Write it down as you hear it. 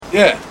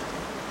Yeah.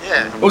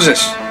 Yeah. Who's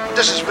this?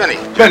 This is Vinny.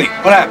 Vinny,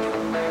 what happened?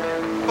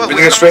 Well,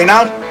 Everything get straightened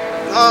out?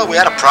 No, we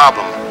had a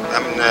problem.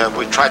 I mean,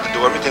 we tried to do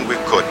everything we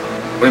could.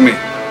 What do you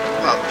mean?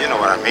 Well, you know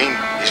what I mean.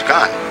 He's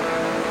gone.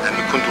 And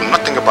we couldn't do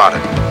nothing about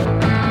it.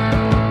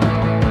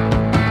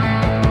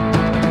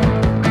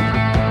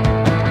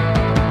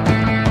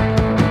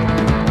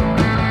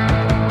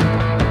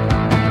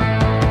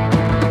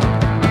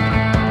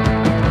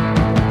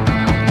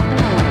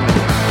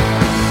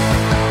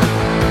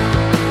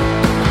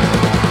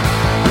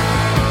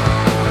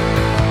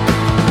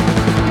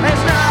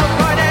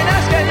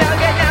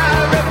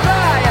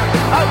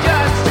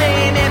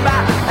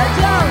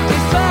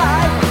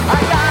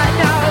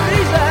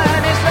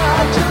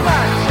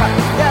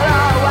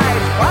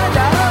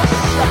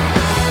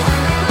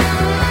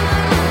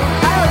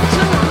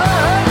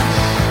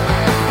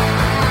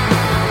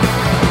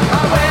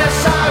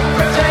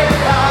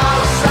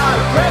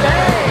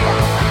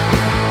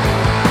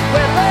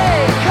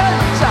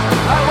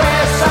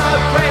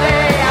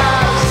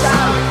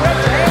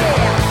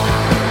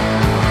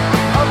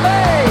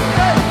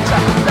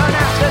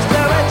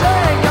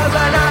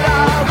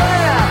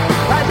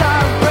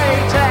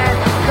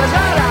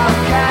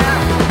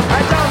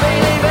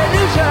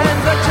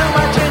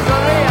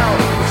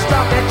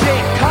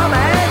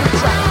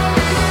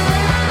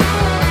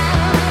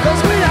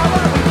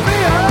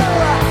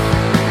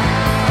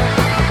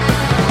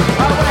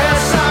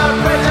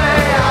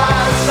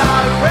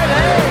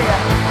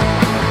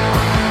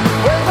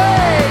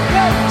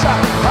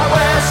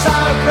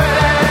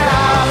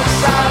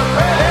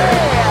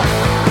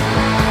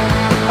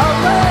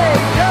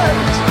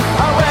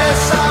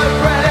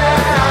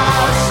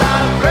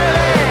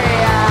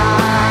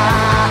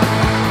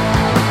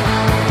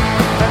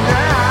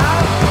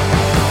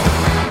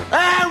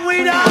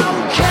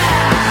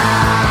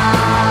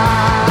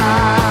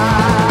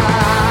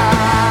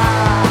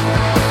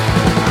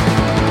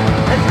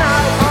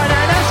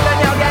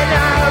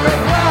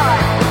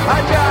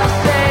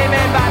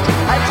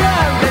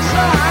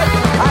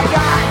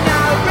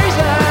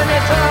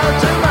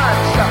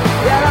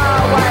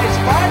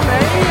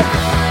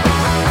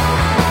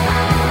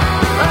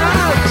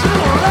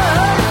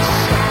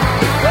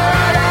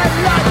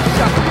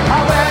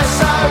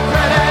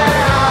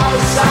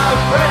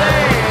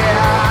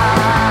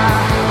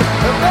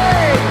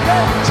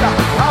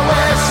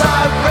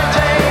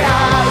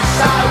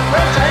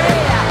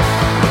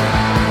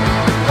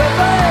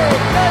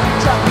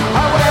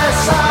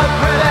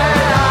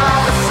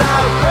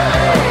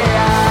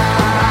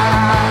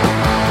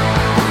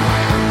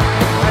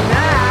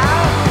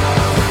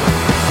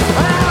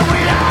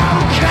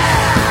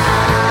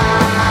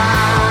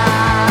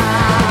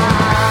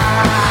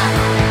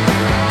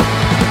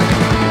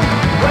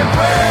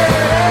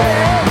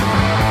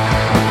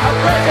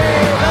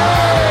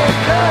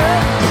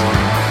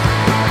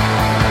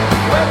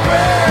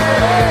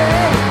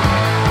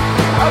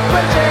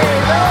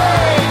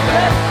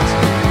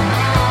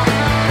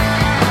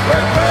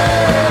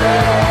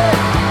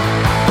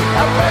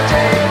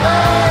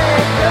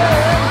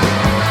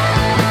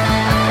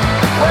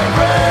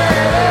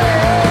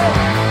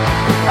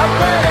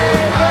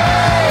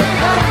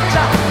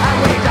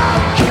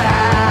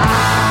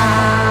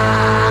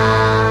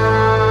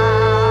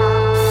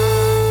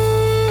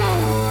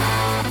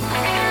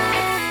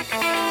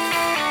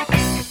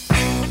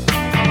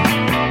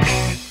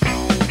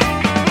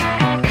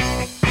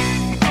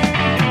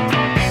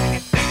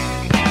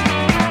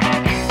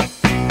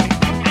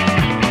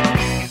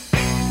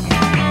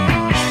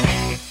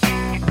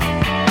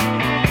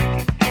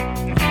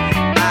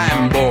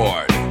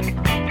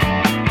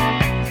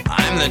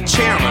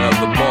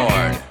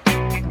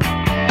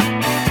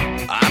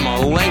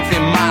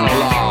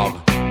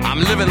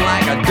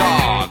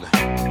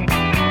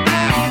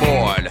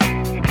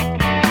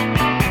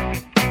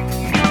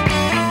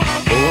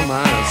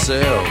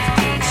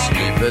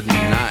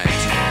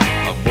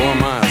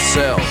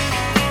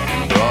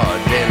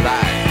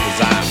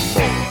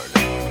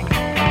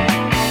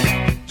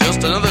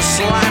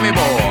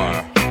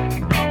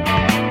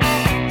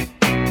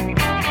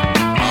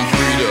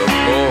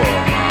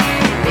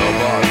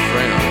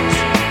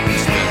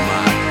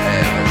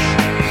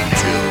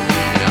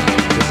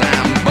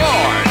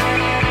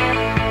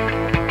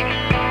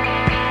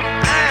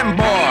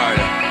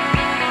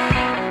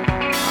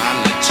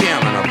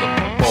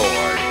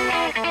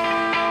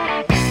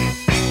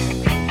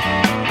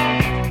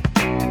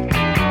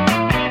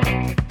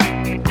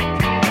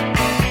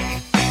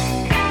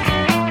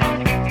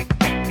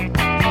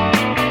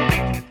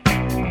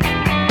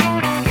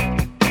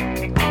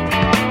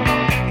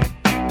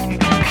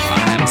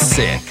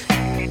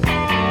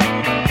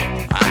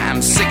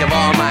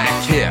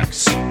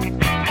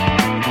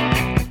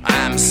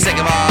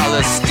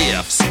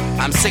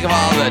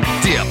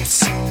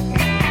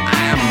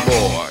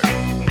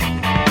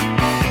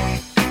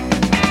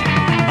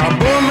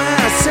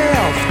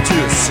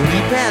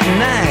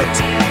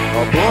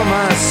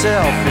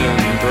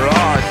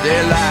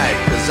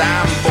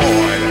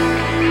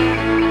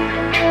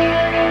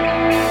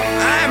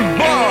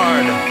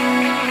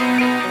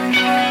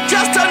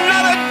 just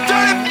another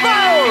dirty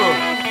fool.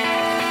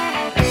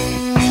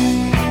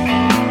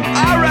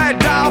 Alright,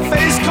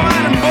 dollface, come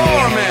on and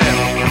bore me.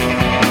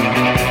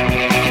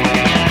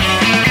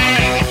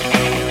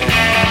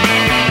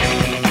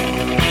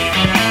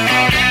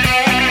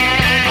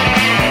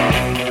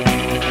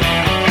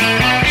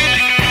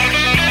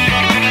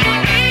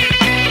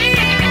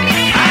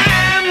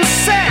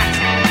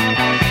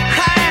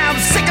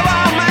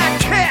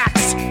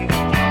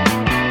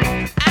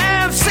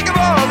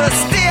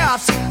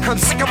 I'm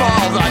sick of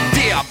all the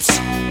dips.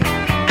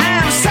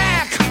 I'm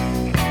sick.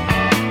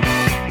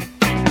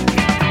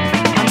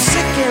 I'm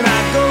sick and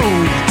I go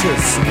to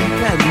sleep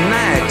at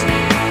night.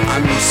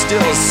 I'm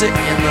still sick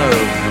in the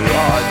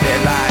broad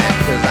daylight,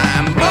 'cause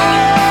I'm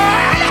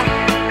bored.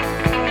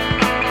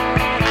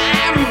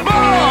 I'm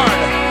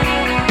bored.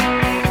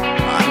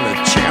 I'm the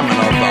chairman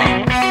of the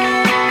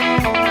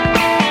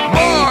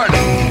board.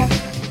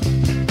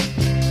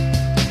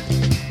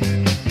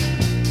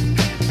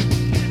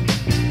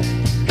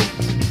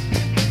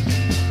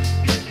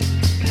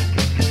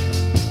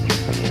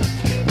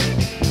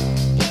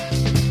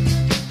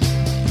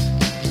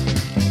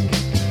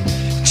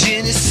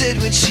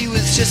 When she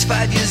was just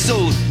 5 years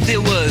old, there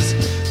was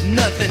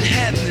nothing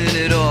happening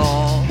at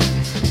all.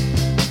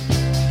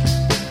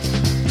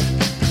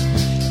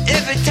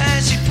 Every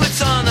time she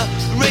puts on the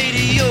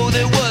radio,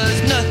 there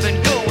was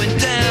nothing going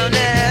down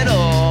at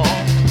all.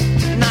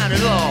 Not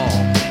at all.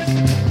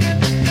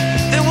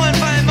 Then one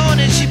fine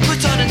morning she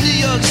puts on a New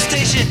York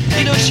station.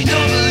 You know, she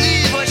don't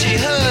believe what she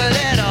heard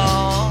at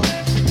all.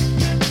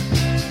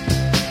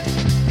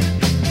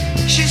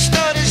 She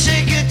started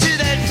shaking to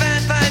that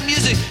fine, fine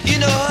music. You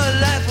know, her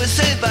life was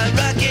saved by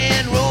rock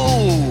and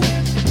roll.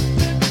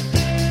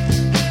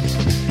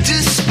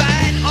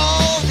 Despite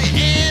all the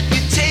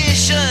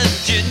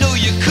amputations, you know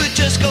you could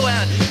just go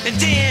out and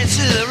dance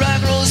to the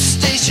rock and roll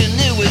station.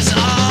 It was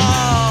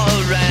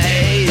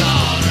alright.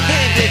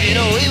 Hey baby, you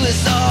know it was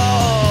alright.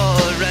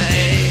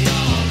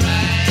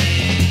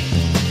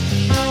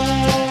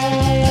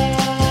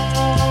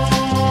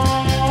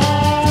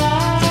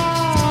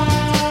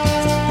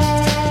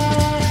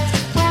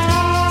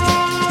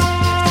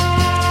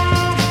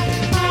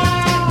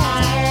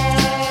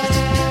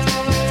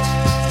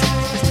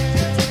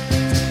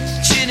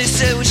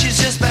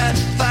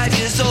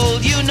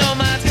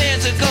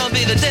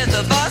 The death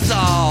of us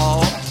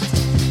all.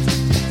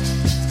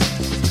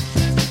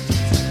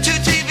 2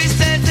 TV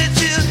sets and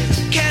 2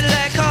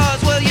 Cadillac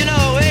cars. Well, you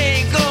know, it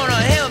ain't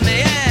gonna help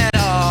me at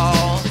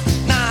all.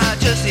 Nah,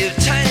 just a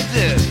tiny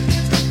bit.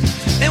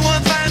 Then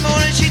one fine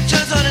morning she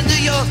turns on a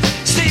New York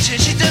station.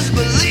 She doesn't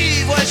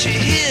believe what she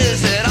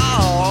hears at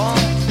all.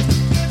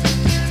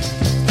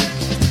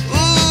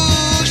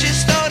 Ooh, she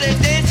started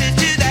dancing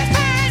to that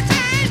fine,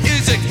 fine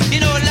music. You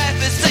know,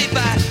 life is saved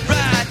by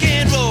rock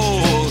and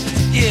roll.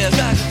 Yeah,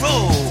 rock and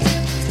roll.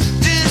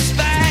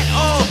 Despite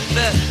all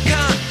the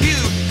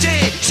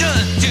computation,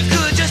 you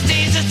could just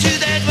dance to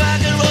that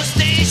rock and roll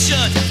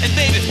station. And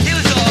baby, it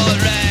was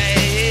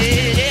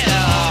alright.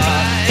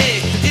 Yeah, hey,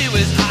 it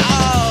was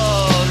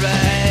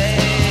alright.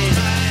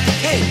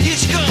 Hey, here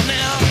she come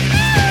now.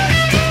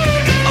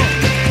 Oh.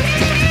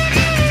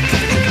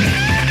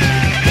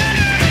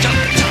 Jump,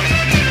 jump.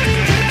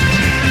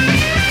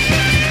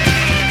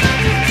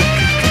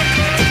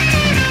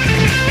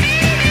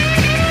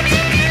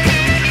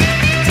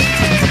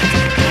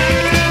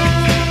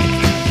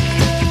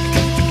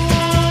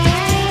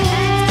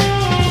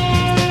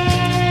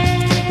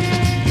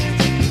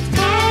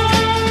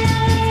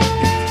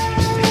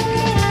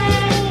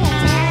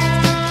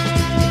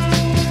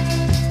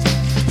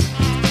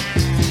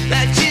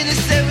 Like Janis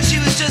said when she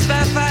was just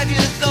about 5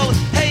 years old,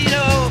 hey, you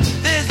know,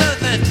 there's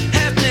nothing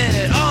happening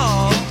at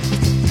all.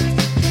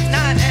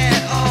 Not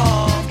at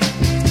all.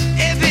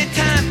 Every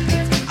time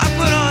I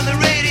put on the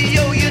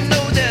radio, you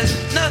know there's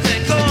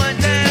nothing going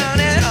down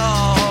at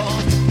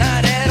all.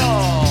 Not at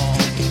all.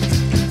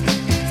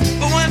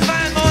 But one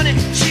fine morning,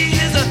 she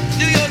hears a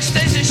New York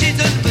station. She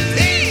doesn't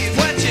believe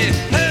what she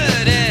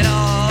heard at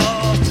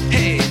all.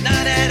 Hey,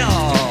 not at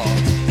all.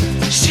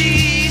 She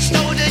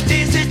started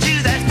dancing to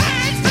that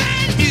fine,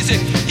 fine music.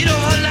 You know,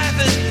 her life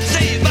is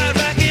saved by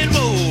rock and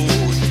roll.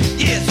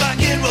 Yes,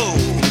 rock and roll.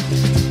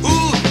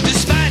 Ooh,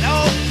 despite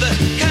all the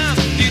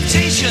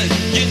computation,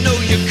 you know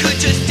you could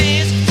just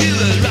dance to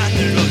a rock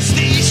and roll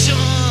station.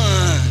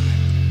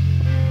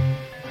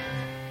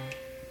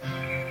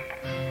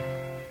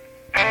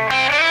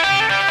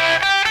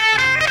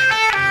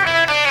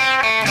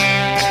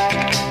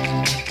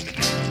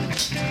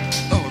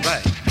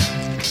 Alright.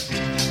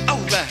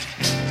 Alright.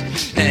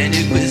 And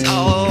it was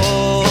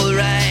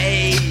alright.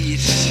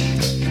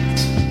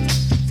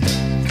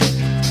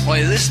 Oh,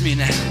 you listen to me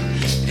now.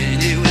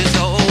 And it was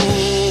alright.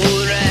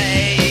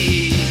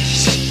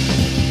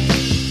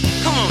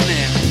 Come on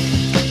now.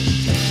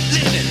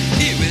 Listen,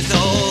 it was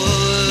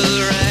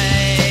alright.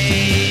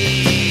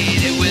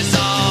 It was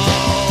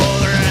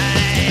alright.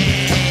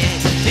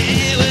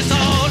 It was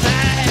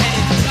alright.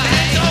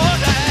 It's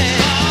alright.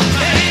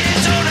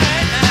 It's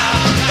alright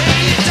now.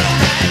 It's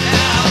alright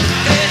now.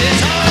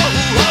 It's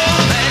alright.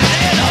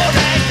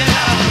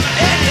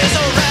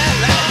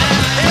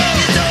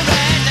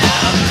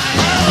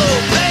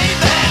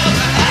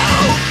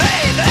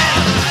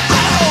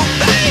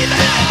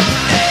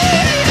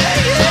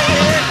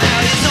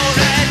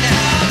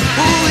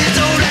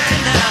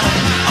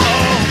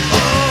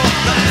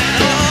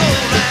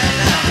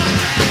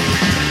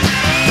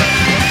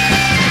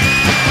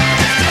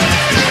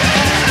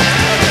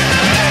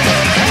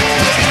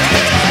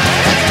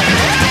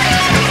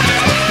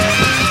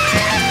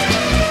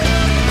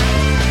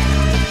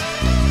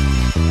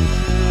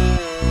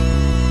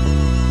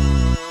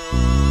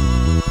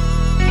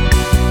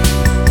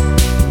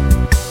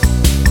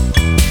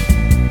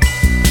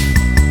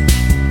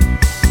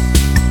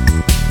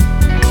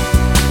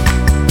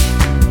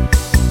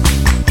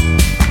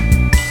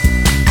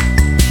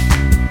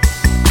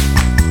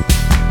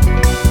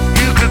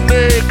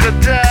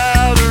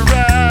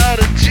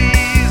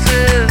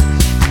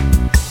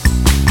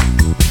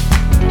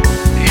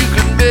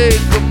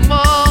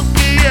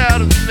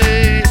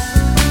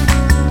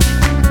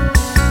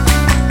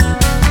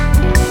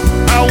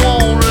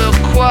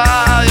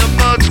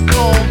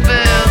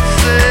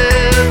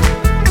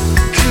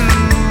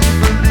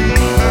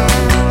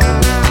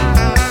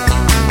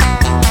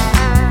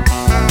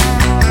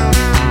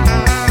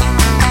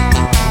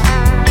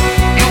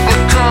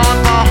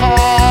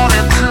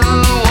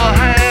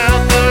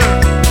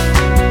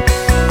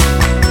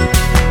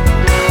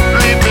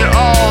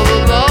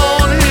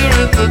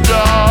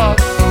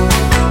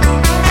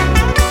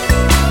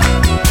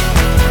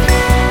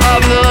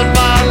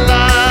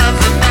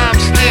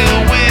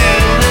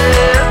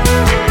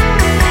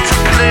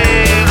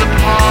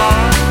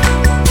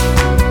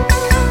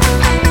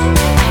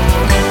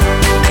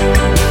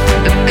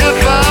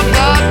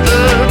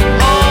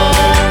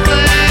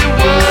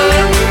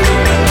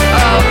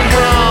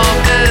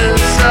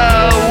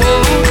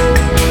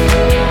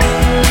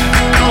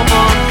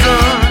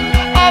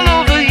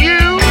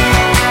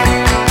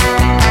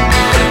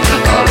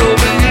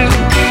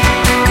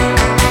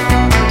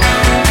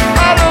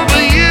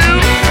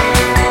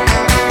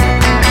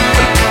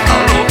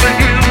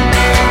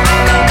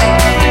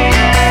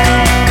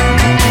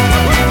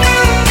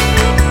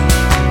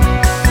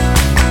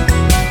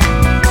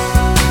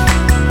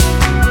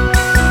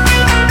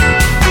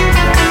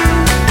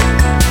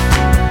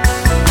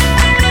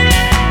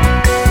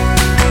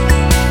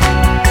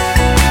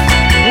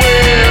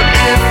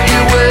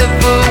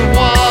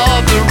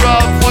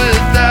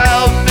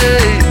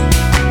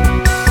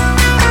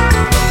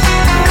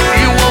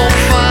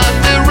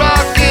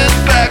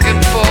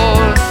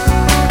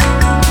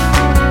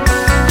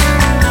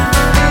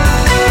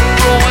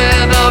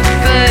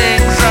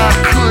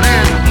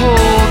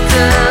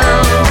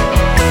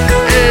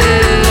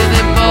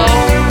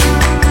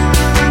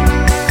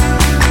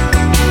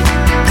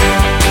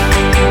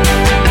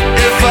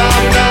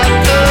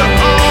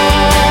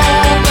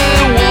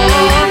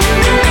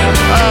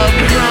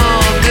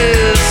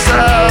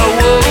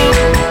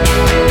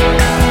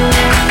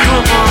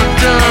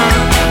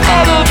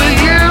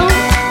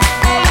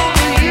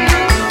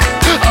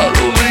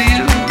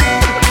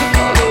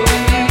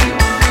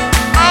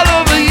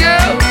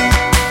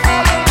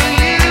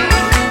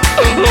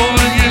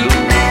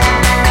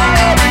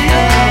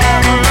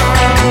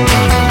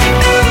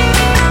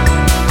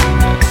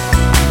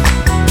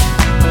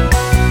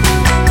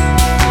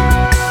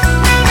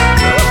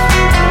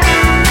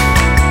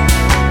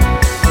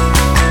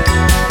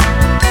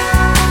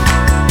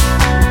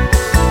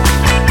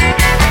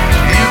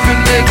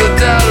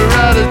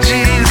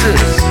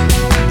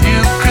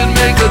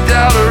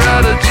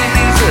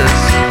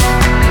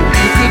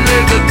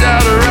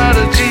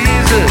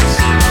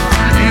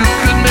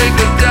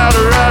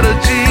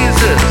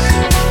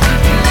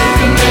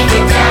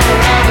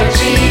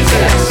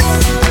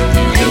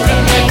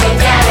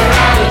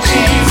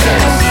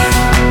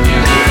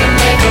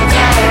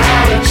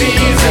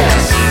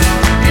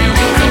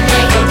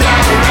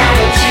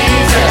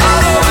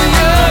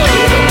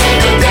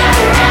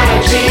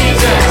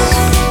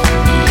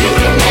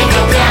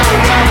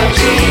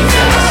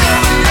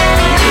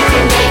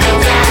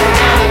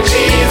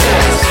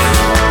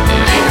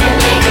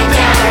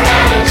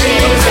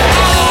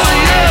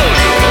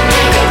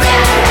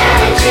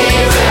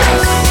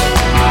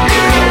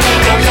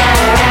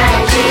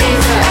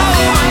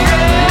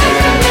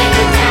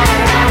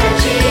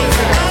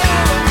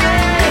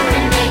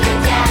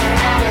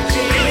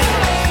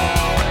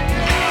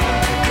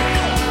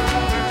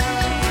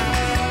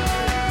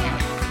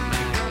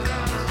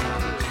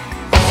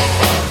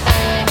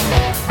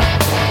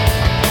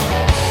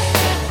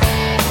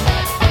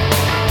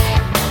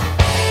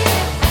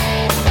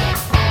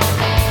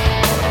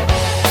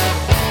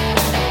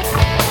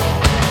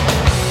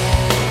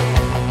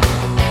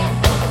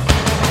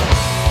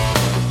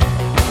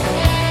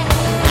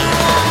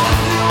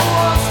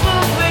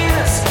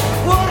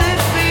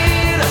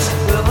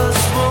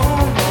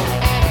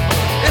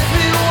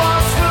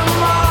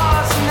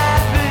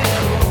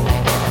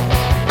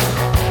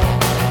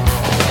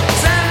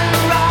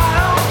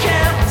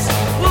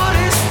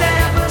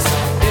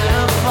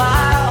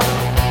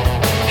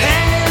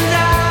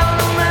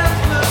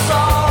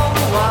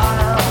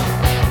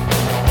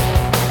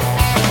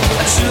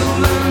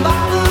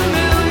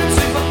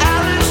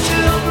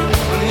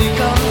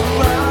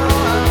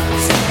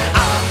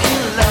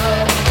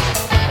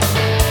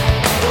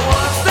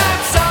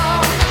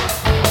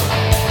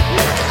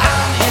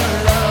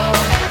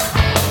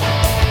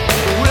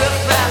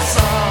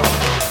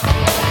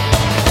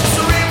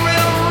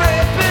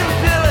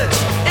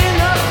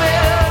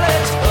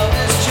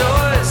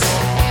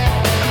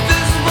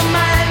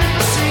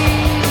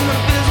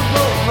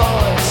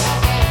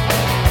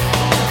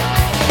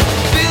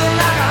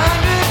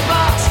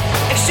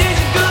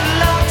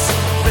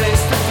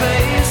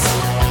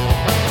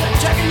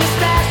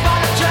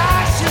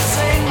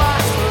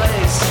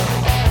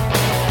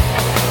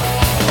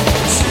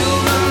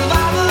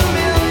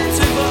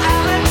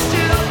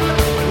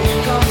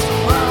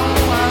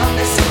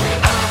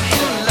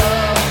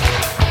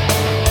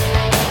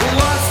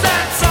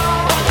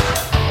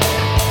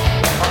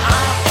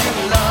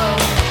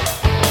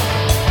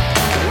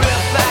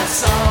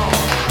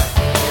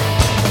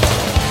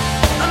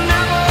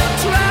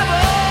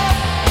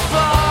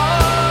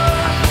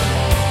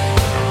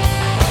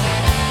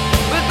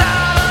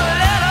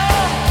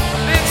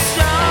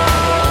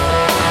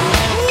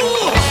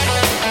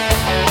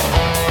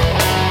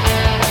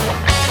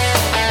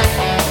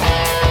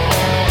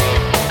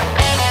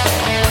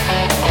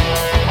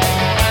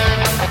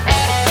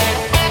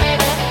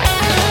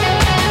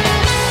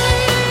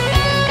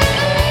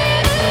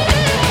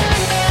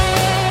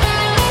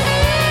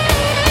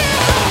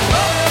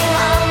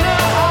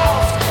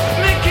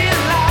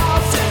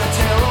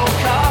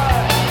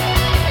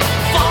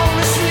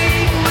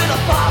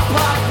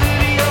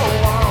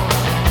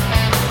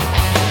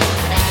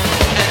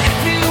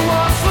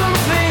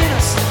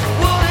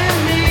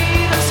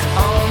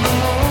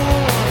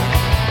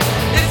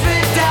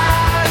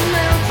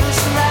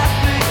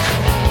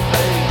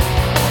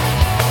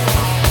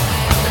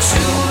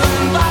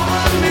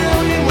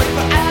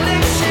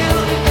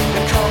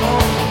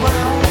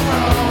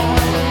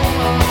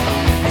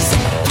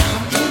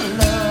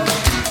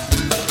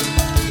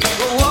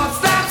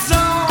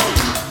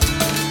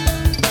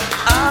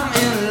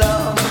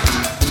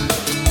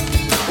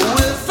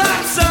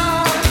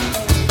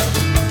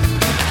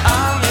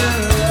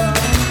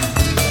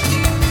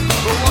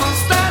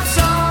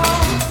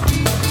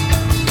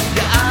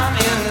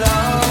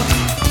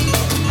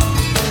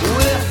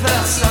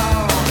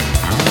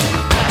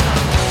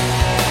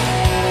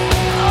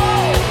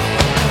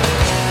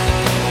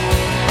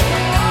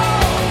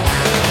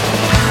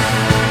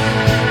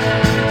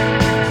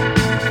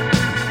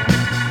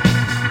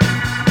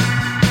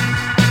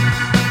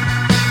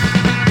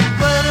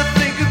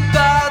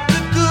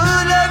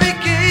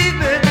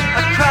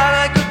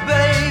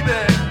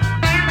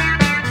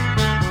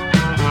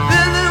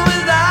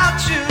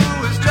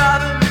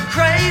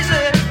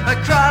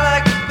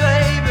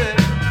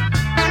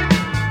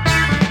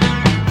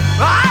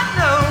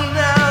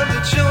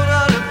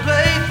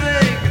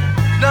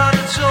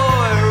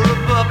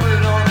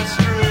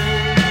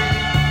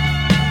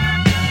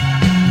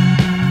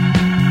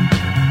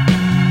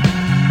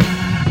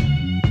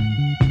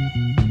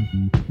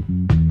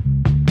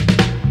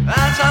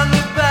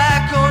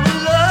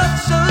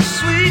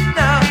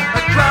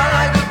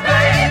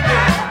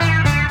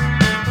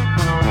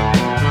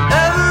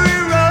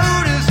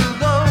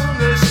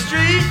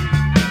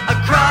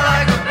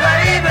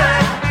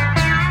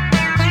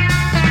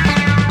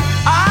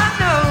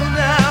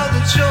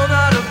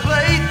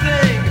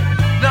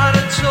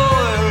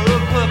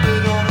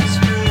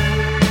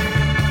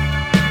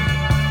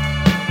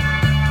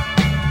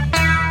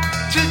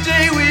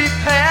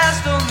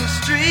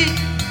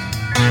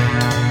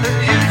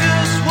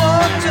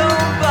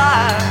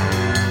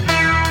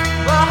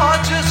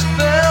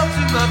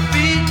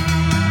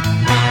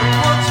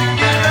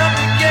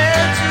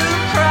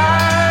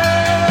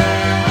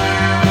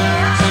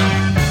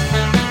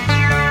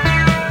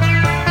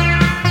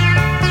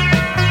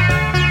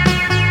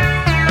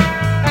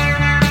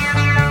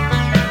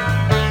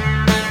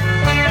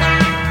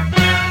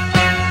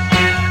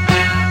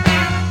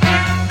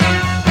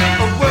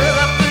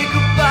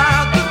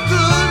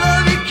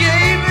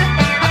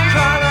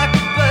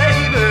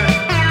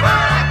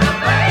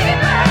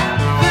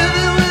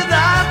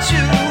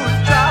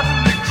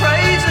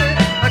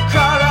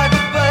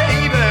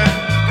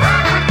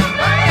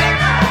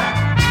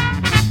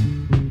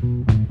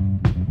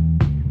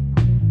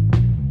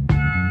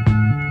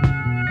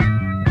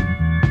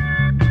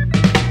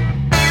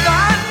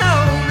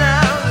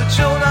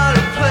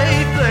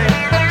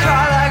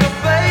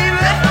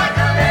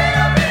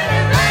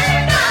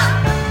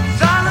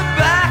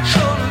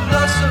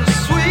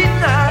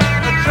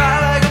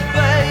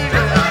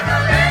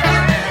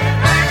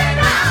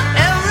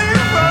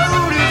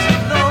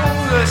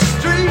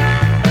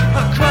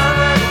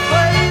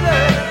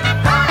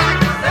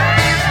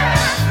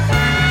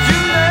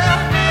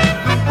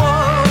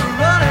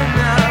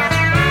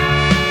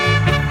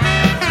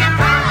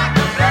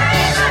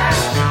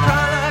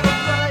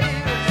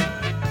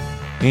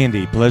 And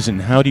a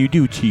pleasant how do you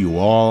do to you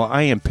all.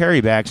 I am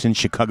Perry Bax in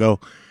Chicago,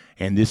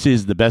 and this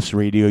is the best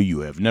radio you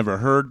have never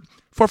heard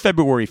for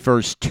February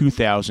 1st,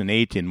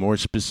 2008, and more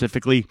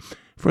specifically,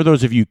 for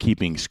those of you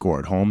keeping score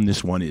at home,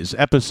 this one is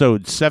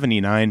episode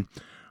 79,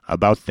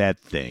 About That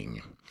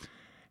Thing.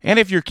 And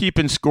if you're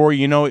keeping score,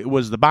 you know it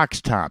was the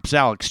Box Tops,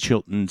 Alex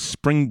Chilton's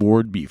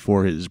springboard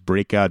before his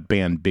breakout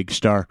band Big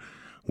Star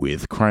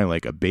with Cry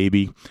Like a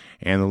Baby,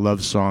 and the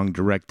love song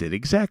directed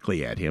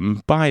exactly at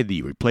him by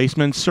The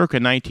Replacements circa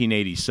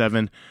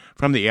 1987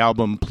 from the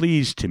album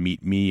Pleased to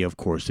Meet Me. Of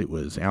course, it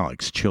was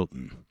Alex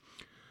Chilton.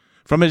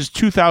 From his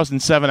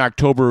 2007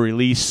 October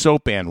release,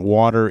 Soap and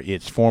Water,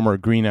 it's former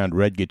Green on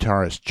Red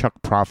guitarist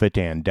Chuck Prophet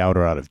and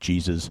Doubter Out of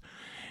Jesus.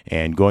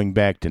 And going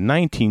back to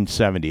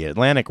 1970,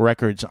 Atlantic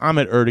Records'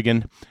 Ahmet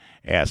Ertegun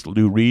asked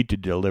Lou Reed to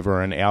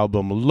deliver an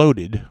album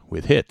loaded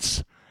with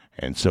hits,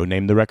 and so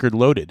named the record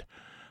Loaded.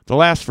 The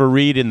last for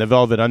Reed in the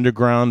Velvet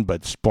Underground,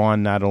 but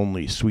spawned not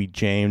only Sweet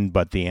Jane,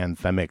 but the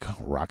anthemic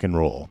rock and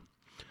roll.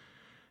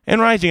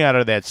 And rising out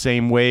of that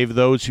same wave,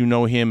 those who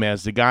know him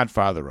as the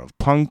godfather of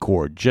punk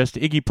or just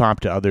Iggy Pop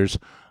to others,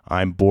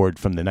 I'm Bored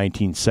from the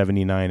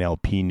 1979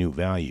 LP New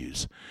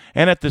Values.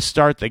 And at the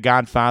start, the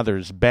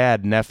Godfather's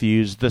Bad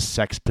Nephews, the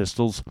Sex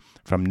Pistols,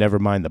 from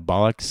Nevermind the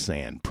Bollocks,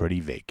 and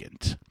Pretty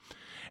Vacant.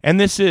 And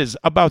this is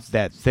About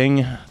That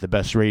Thing, the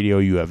best radio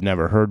you have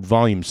never heard,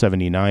 Volume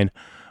 79.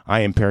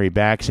 I am Perry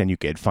Bax, and you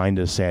can find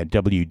us at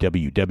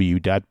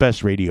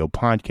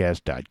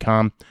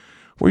www.bestradiopodcast.com,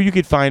 where you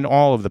can find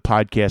all of the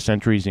podcast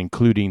entries,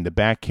 including the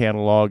back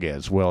catalog,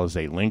 as well as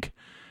a link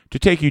to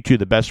take you to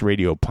the Best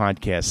Radio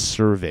Podcast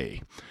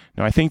survey.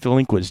 Now, I think the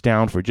link was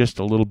down for just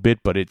a little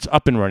bit, but it's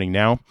up and running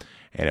now,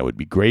 and it would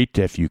be great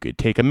if you could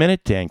take a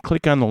minute and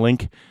click on the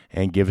link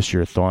and give us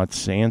your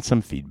thoughts and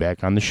some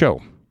feedback on the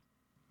show.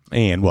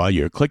 And while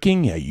you're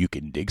clicking, you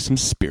can dig some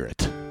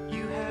spirit.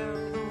 You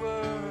have the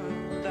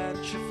world at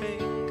your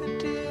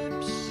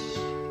fingertips.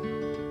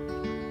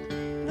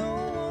 No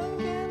one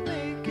can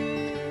make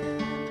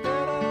it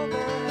better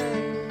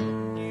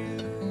than you.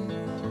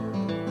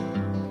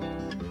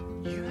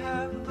 You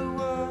have the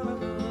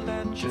world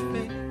at your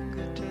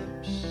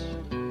fingertips.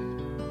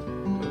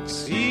 But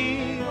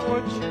see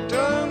what you've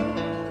done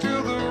to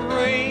the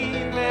rain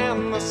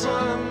and the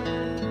sun.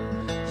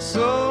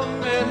 So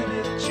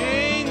many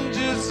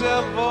changes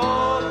have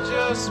all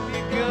just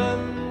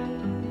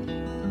begun.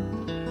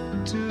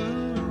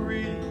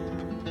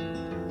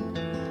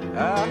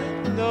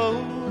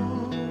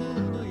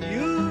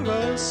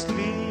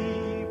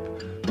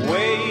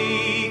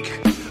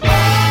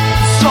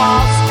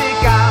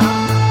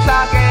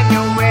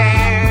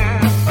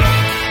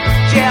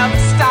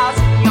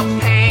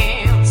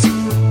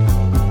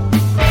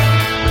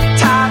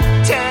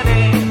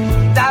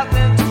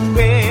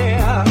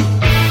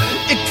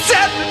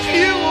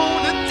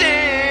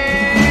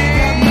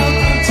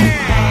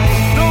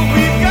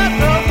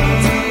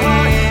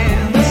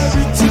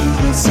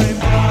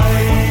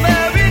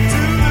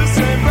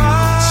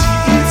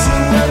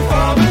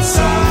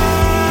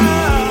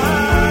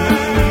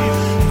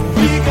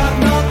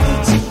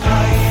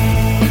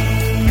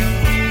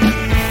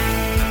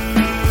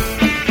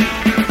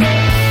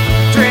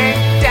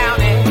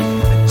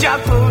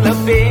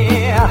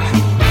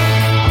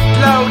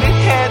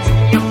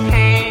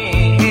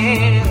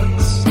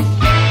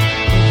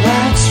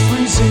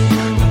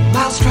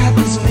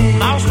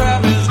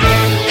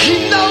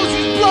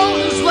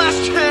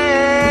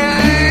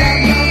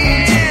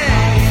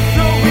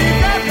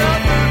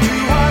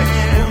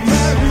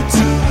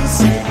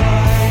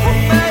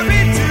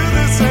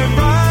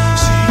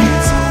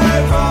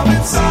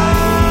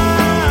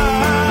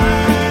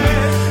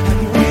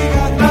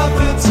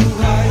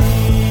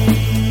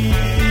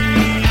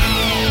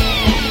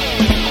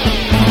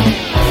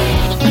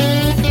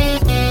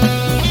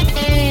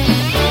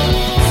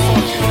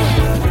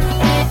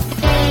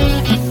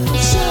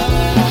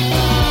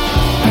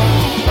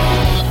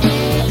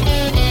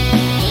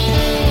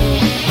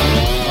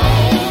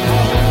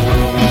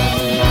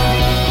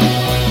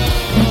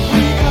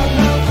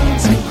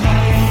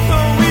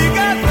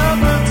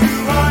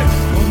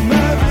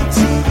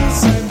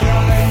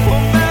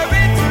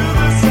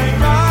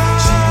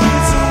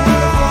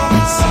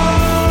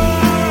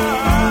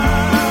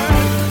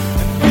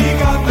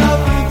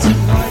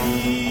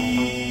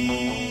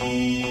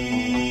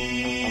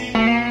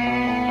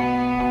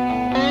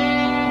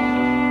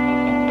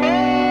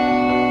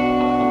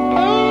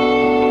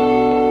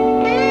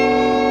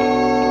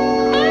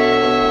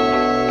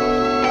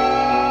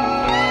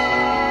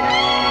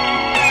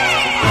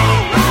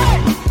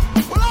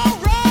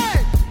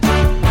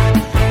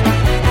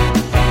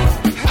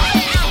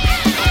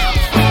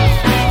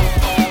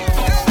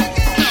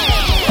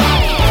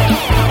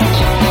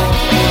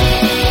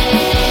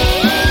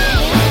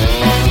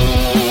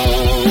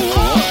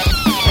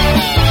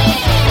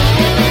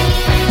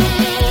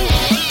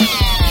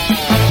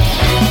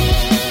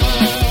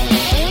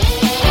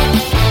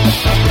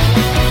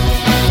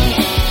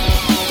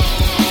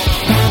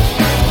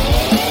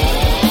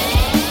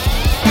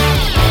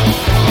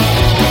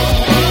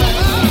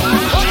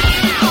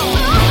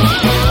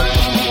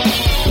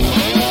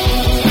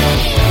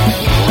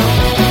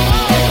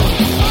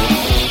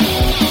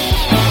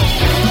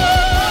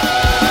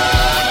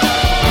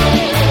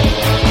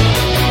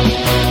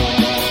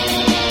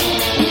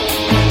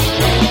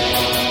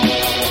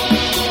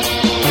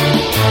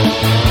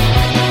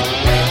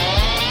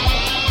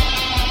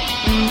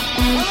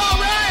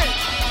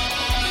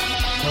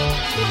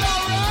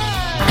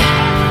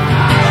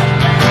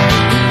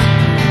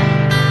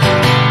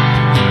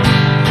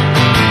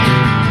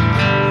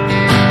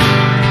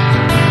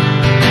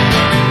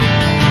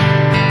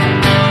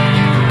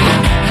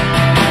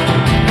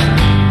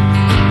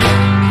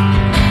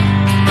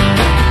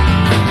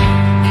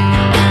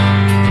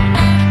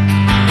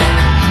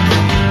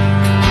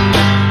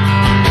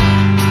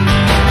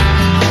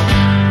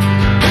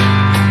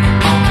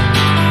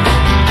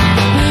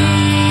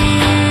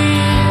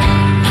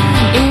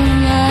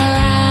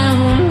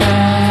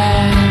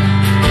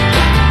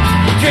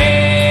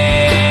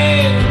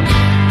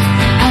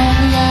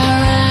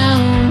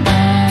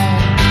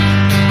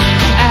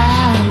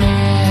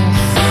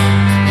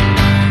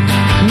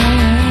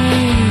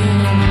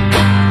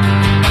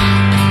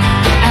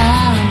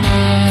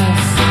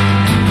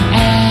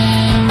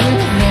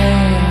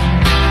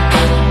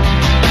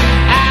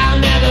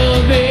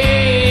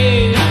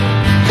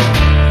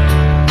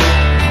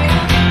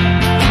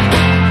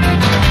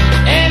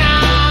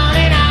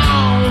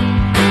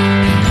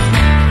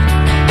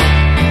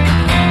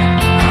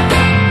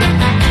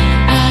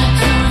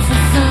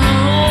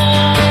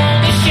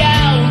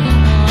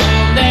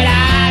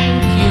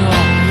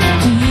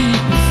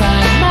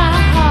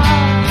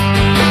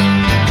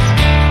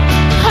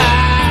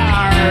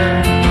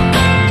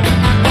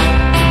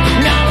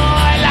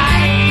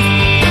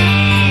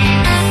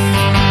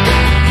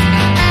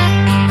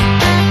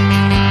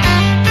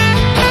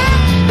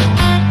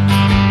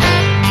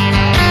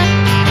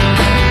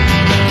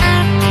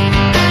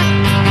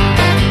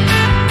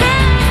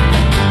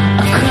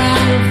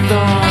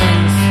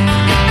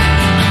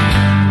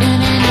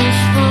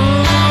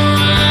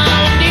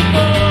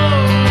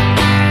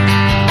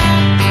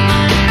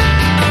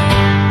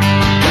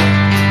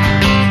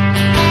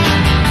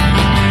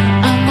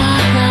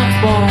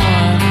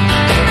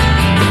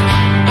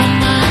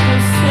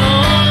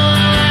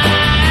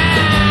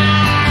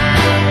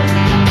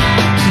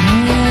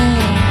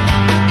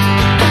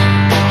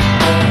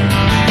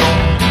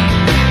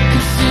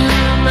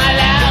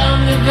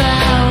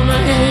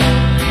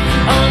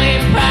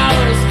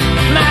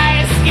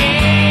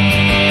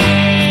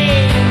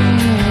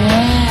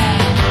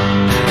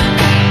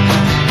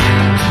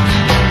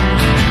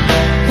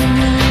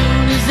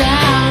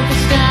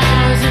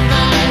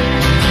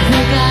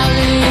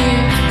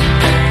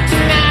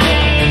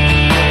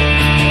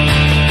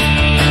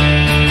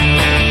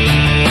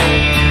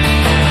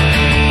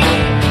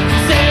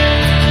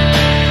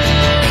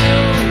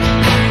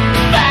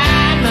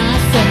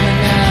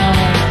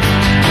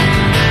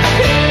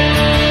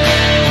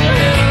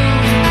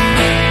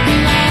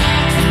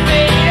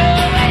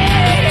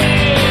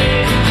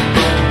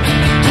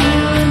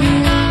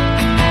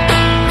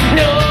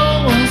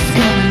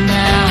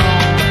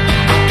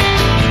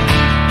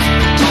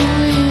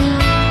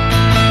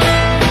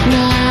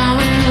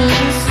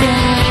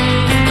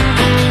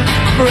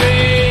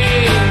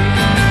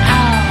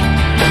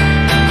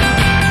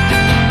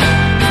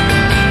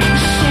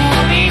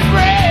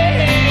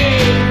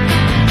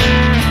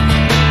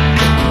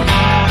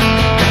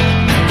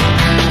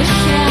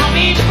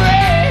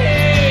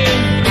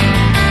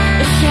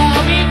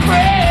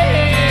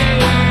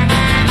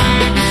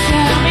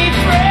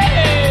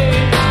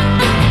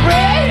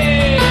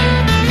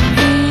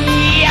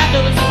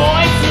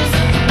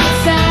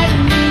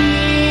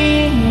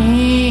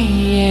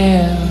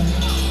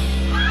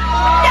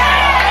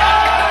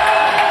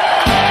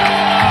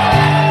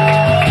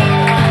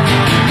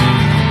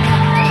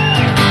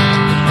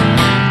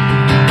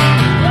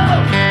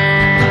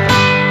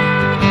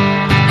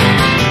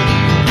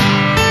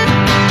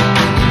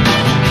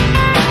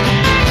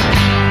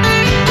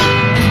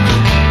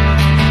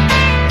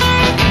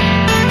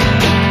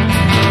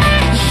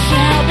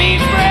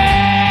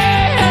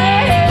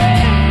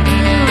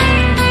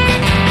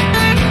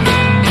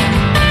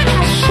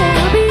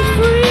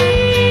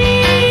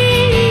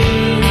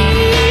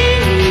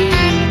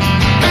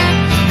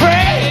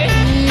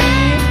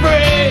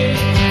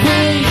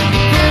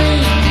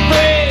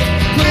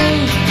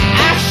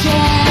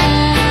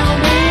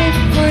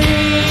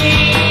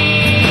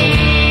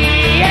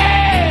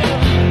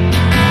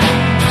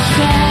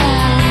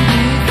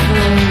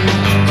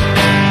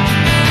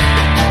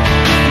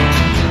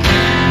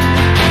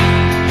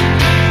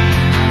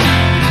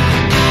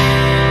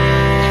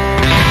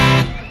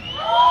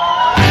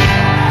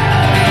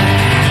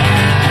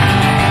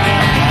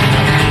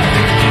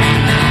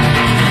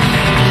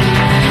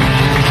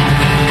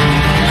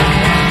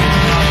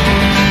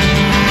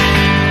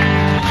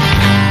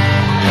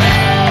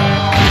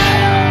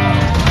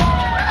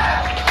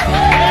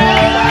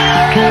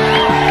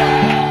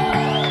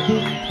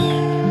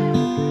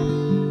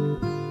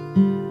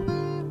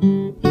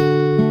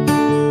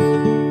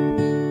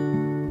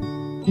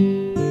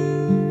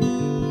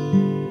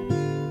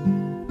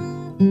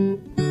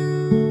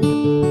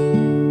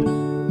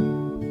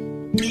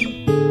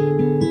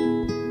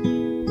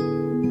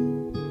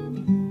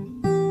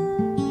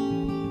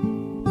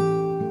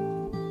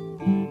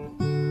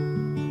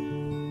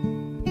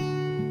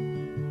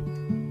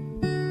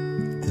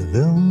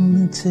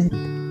 lunatic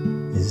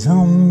is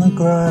on the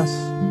grass.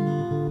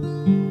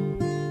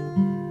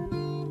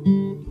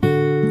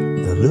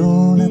 The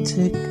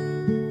lunatic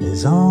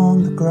is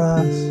on the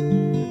grass.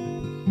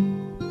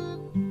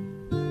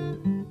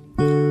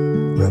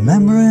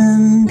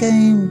 Remembering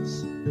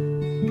games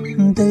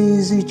and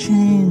daisy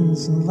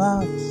chains and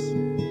laughs.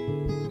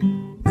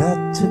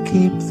 Got to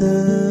keep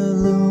the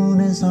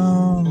loonies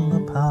on the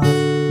path.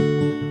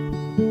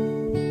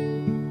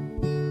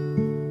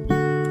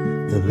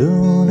 The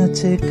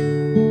lunatic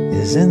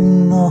is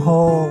in the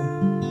hall.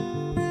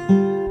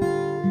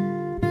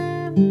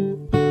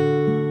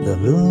 The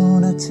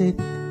lunatic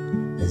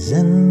is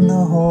in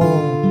the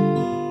hall.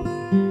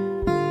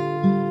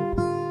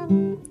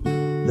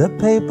 The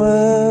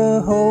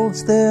paper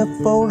holds their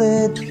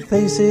folded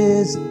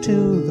faces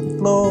to the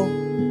floor.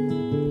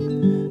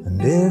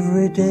 And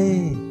every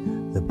day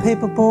the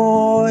paper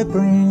boy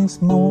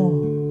brings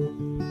more.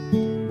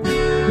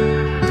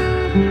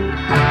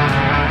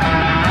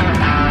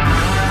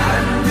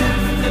 And if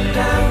the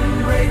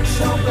dam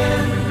breaks open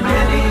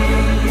many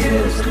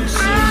years too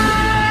soon,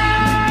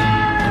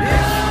 and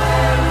if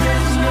there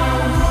is no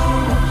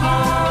room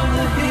upon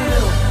the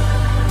hill,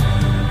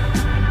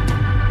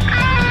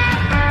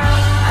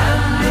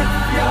 and if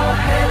your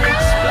head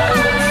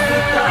explodes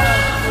without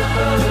the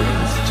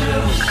birds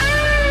too,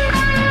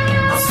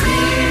 I'll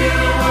see you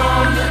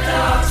on the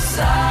dark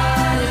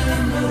side of the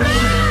moon.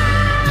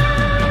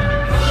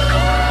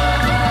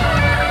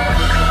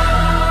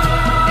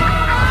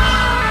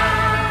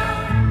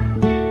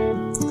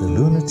 The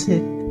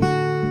lunatic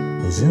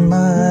is in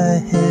my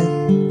head.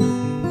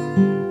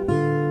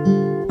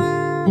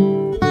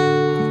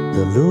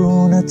 The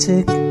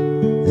lunatic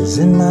is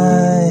in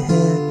my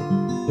head.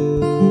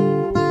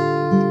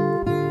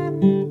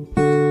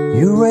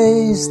 You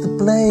raise the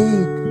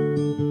blade,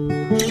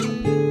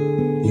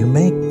 you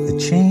make the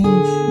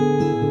change,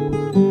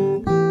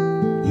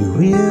 you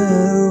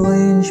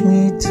rearrange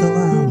me till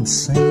I'm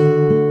sane.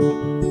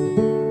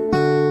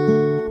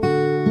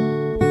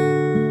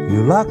 You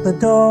lock the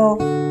door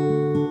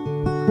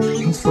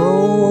and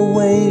throw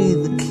away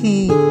the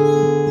key.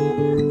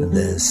 And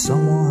there's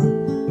someone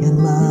in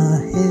my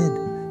head,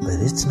 but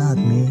it's not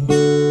me.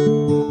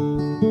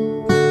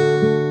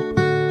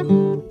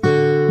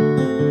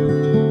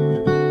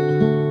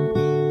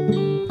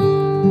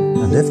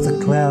 And if the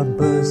cloud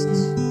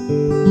bursts,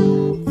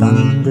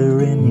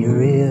 thunder in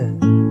your ear,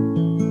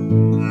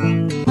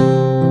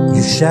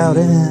 you shout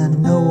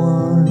and no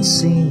one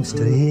seems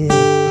to hear.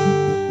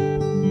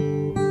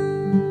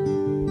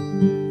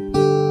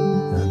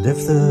 And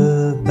if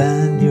the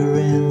band you're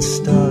in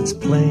starts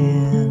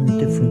playing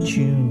different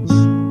tunes,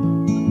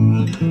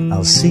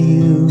 I'll see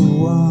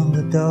you on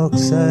the dark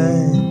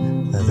side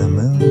of the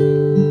moon.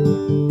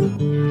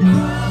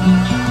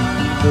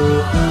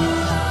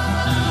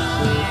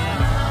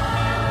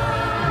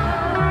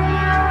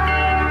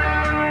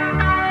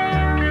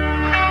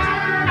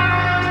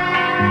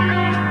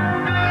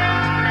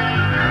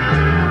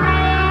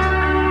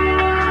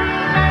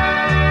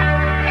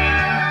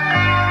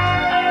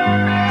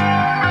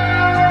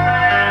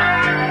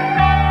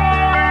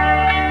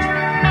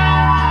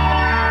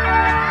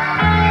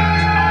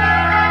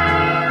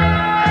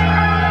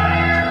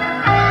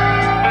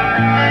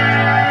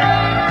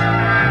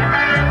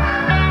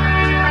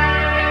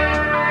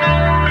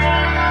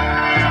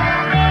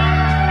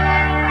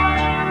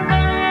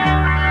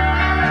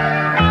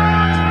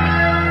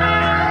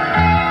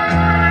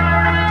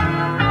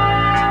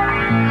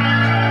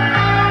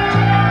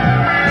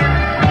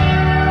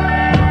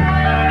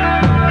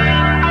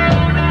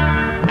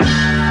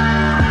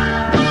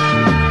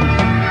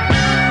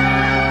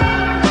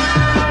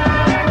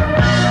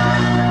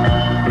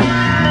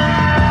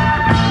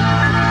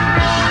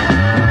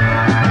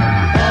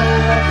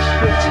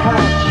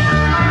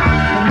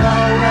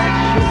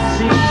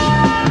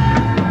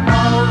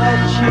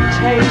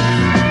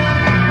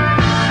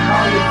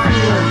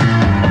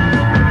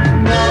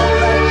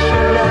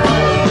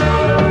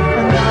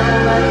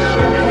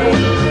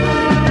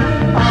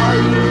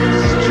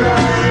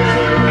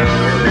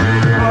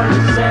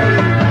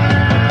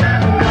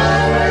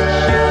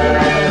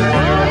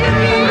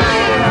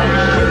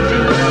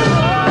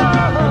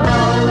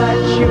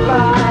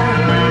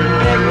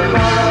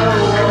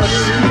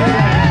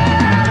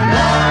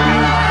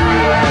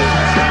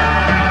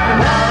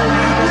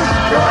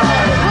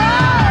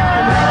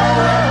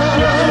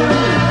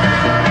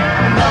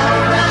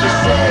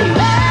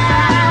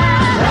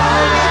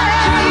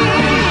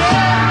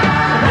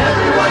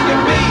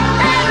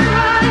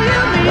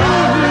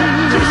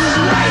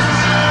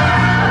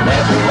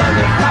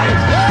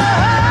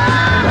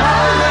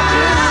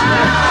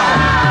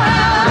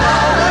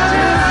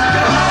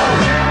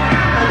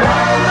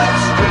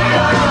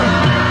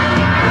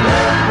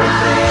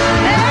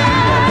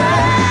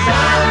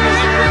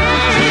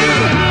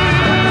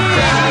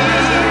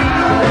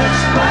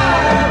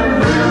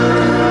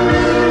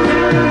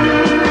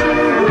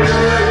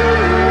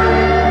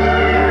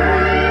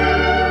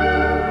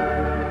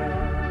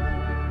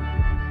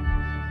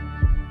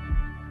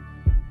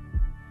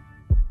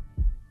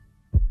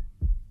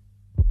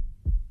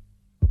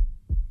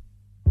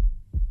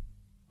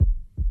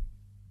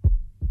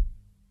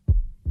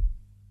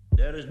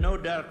 There is no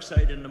dark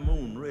side in the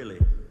moon, really.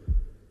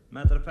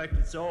 Matter of fact,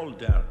 it's all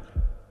dark.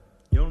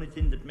 The only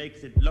thing that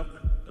makes it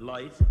look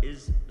light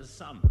is the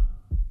sun.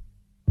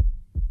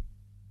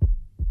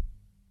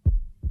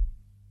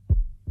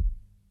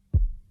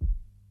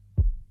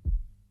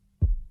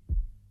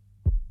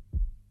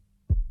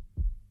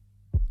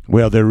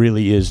 Well, there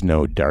really is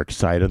no dark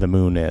side of the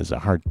moon as a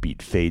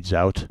heartbeat fades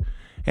out.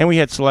 And we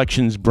had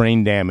selections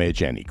Brain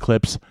Damage and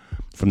Eclipse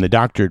from the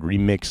doctored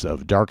remix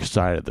of Dark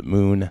Side of the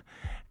Moon,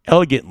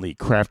 elegantly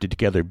crafted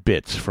together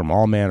bits from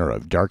all manner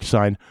of dark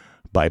side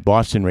by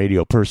Boston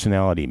radio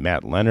personality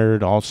Matt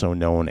Leonard, also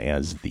known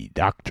as The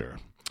Doctor.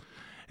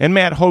 And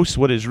Matt hosts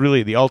what is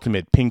really the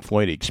ultimate Pink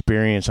Floyd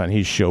experience on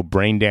his show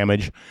Brain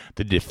Damage,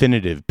 the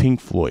definitive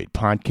Pink Floyd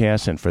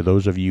podcast. And for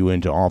those of you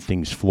into all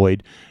things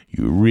Floyd,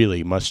 you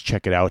really must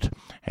check it out.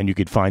 And you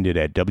can find it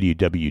at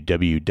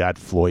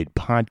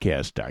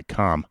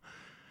www.floydpodcast.com.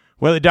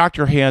 Well, the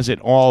Doctor has it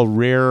all: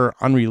 rare,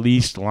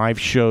 unreleased live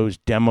shows,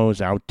 demos,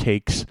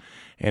 outtakes.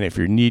 And if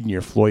you're needing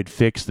your Floyd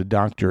fix, the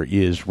Doctor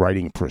is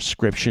writing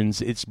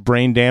prescriptions. It's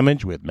Brain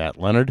Damage with Matt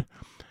Leonard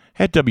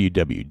at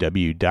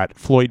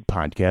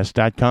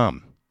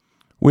www.floydpodcast.com.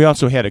 We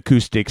also had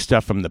acoustic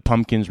stuff from the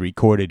Pumpkins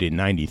recorded in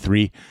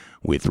 '93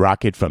 with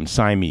Rocket from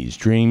Siamese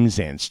Dreams,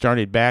 and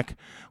started back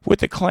with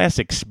the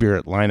classic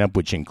Spirit lineup,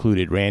 which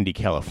included Randy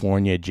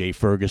California, Jay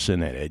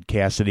Ferguson, and Ed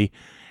Cassidy,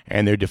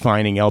 and their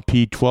defining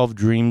LP 12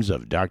 Dreams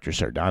of Dr.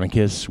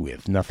 Sardonicus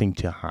with Nothing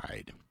to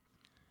Hide.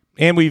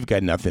 And we've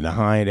got nothing to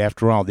hide.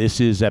 After all, this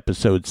is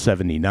episode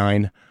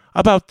 79,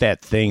 About That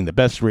Thing, the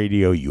best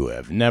radio you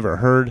have never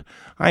heard.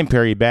 I'm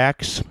Perry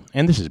Bax,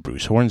 and this is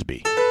Bruce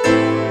Hornsby.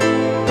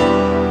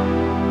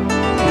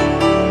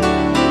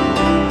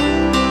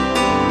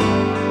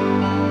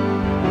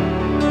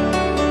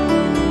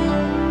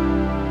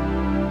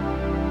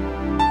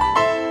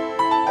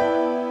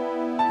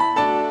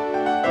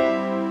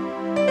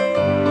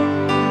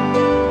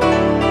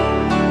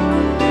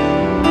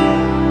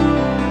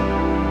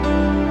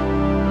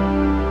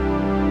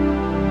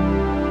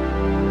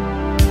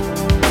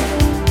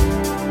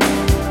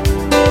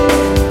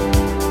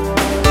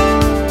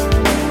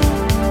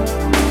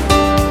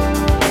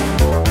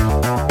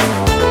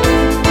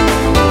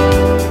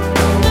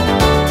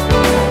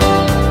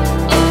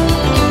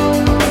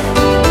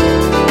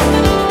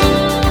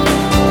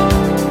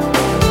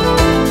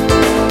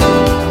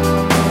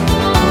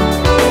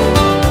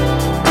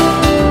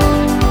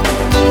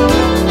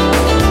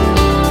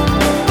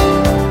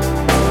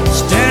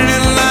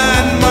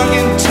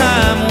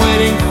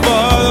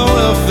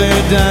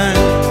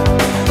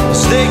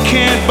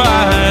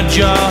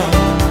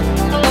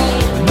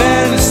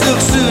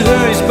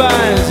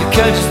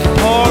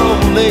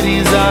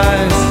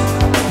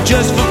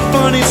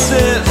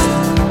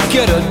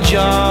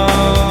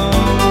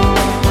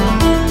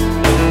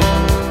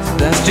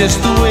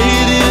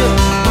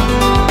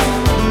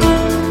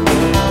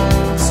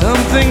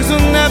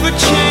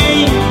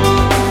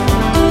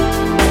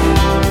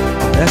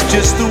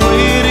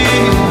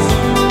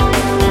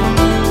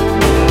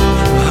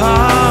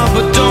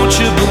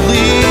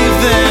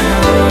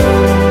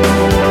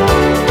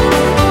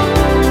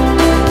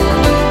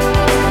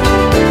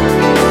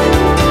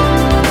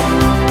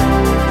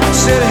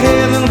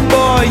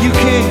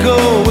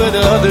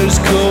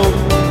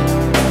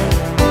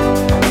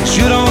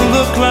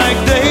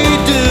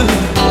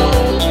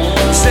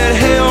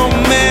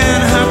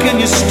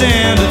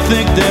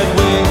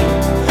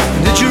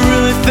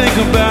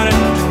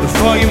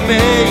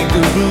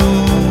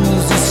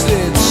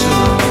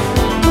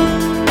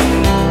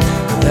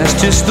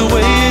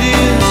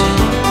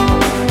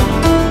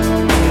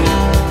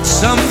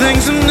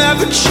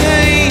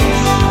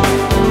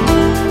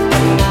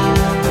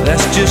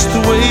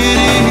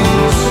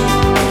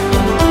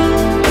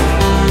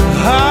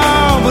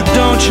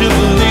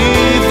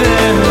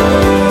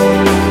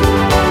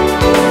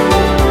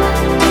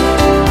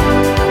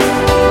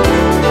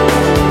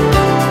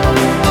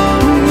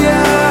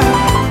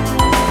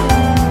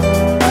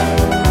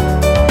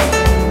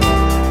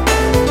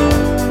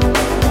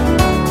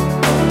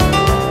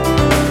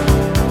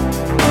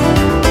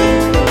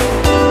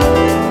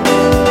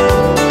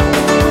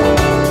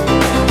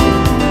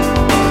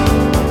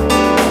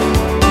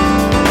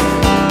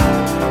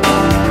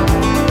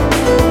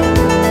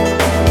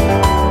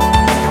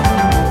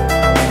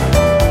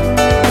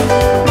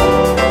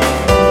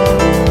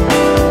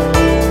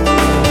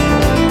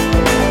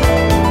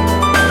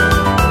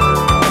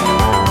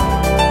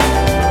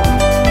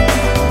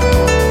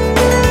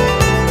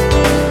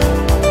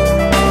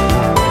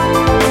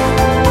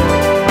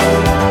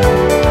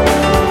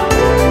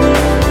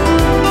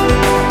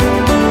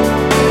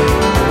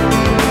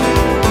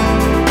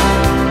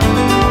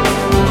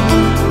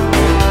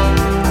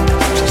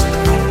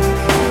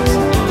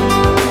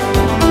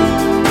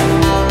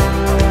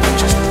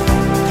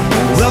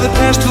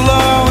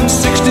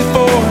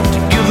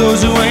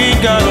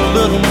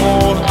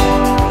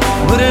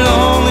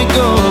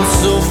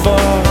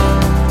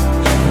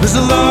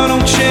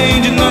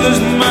 Others'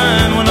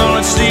 mind when all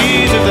it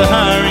sees is the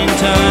hiring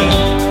time.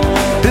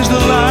 Is the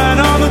light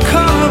on the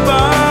car?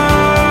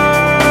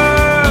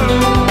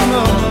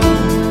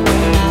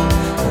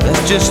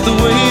 just the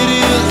way it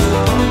is.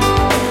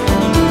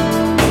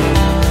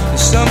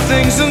 Some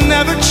things will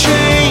never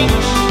change.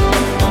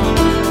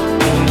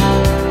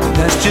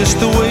 That's just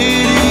the way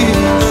it is.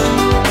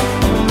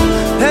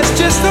 That's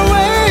just the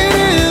way it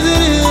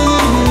is.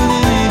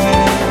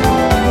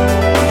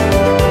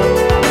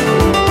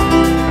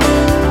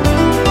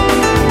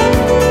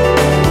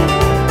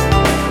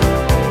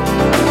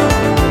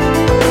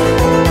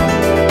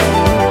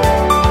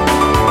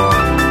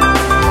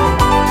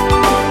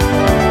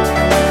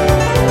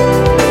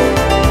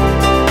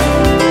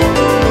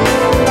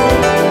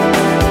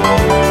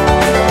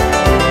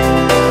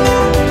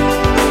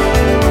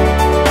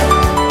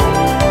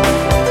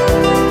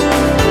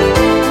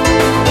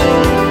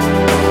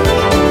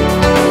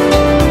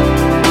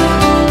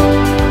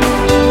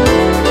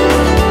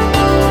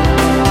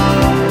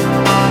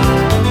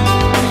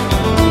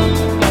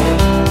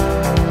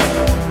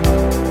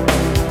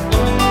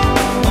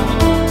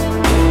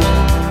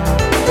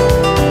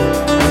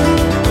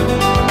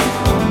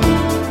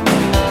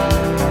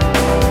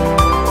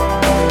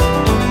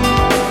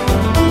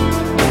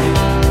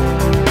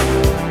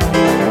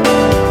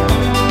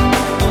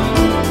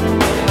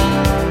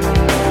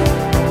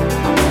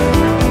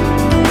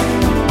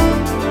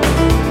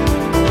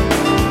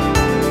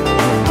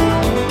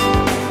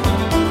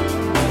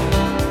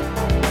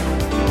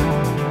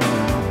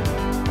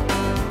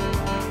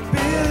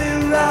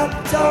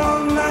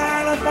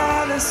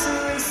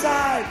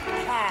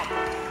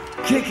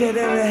 Kick in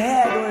the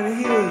head when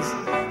he was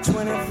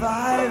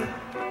 25.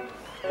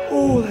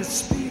 Oh, that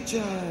speed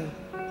jive.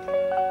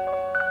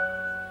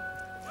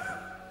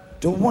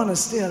 Don't want to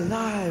stay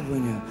alive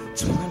when you're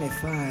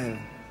 25.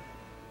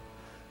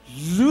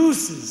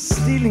 Looses,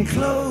 stealing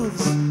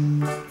clothes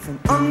from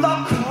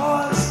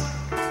undercars.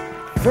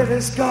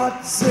 Phyllis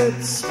got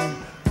zits from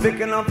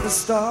picking up the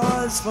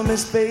stars from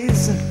his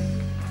face.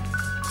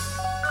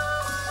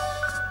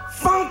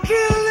 Funky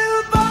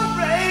little bum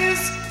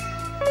rays.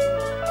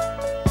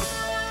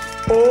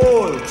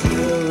 Oh, the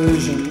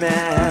television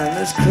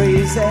man is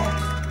crazy.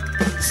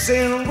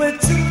 Saying we're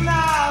too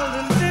loud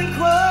and think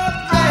we're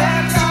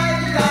bad.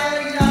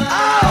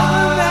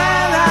 Oh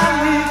man, I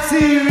need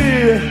TV.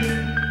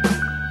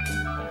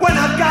 When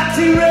I've got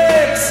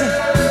T-Rex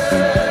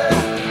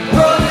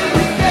running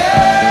the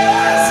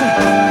gas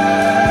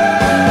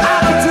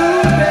out of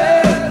tune.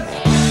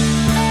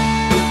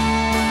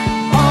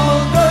 All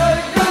the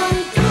young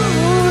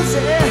dudes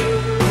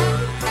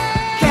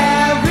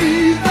carry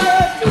the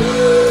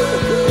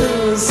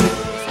news.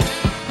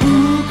 Who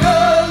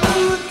goes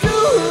to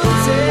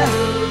dudes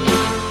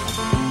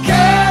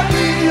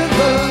carry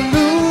the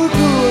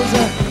news.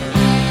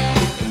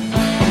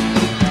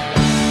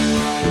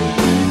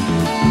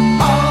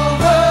 All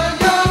the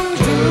young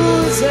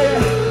dudes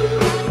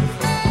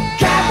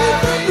carry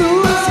the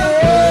news.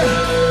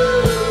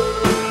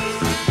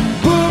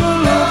 Who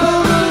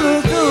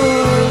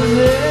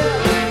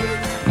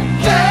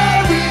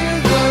carry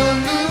the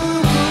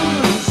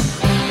news.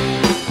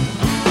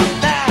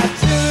 That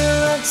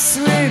looks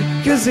sweet,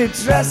 'cause he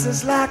dresses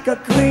like a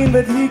queen,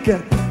 but he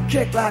can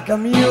kick like a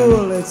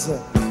mule. It's a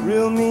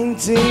real mean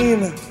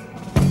team.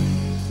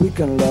 We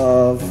can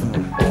love.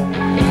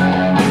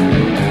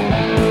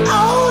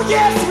 Oh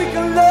yes, we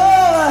can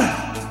love.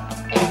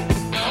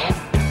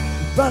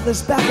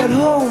 Brothers back at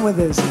home with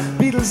his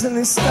Beatles and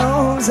his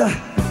Stones.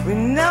 We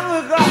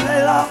never got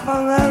laid off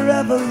on that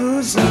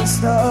revolution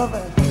stuff.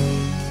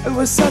 It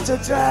was such a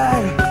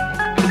drag.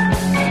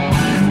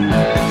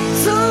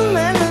 So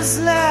many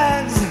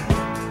snags.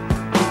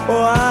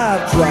 Oh, I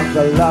drank a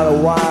lot of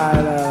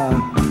wine.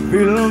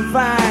 Feeling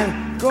fine.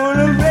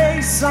 Gonna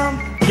raise some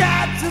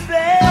got to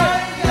play.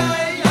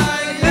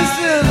 This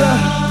is the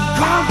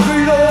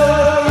concrete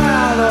all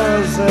around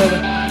us.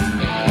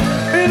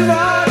 In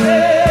my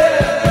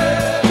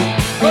head,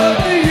 for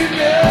these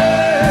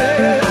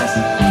days,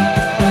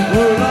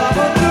 well, I'm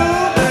a new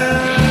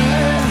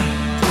man.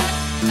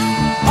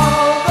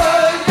 All the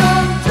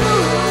young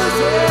dudes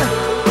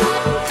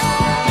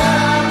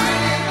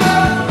carry the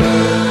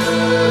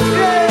news.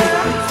 Yeah.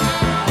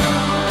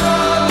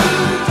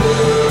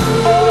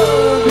 Oh,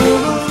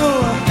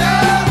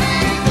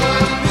 carry the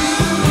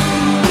news.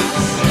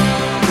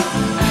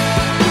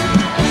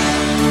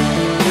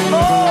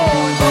 Oh,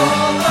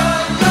 all the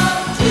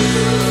young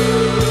dudes.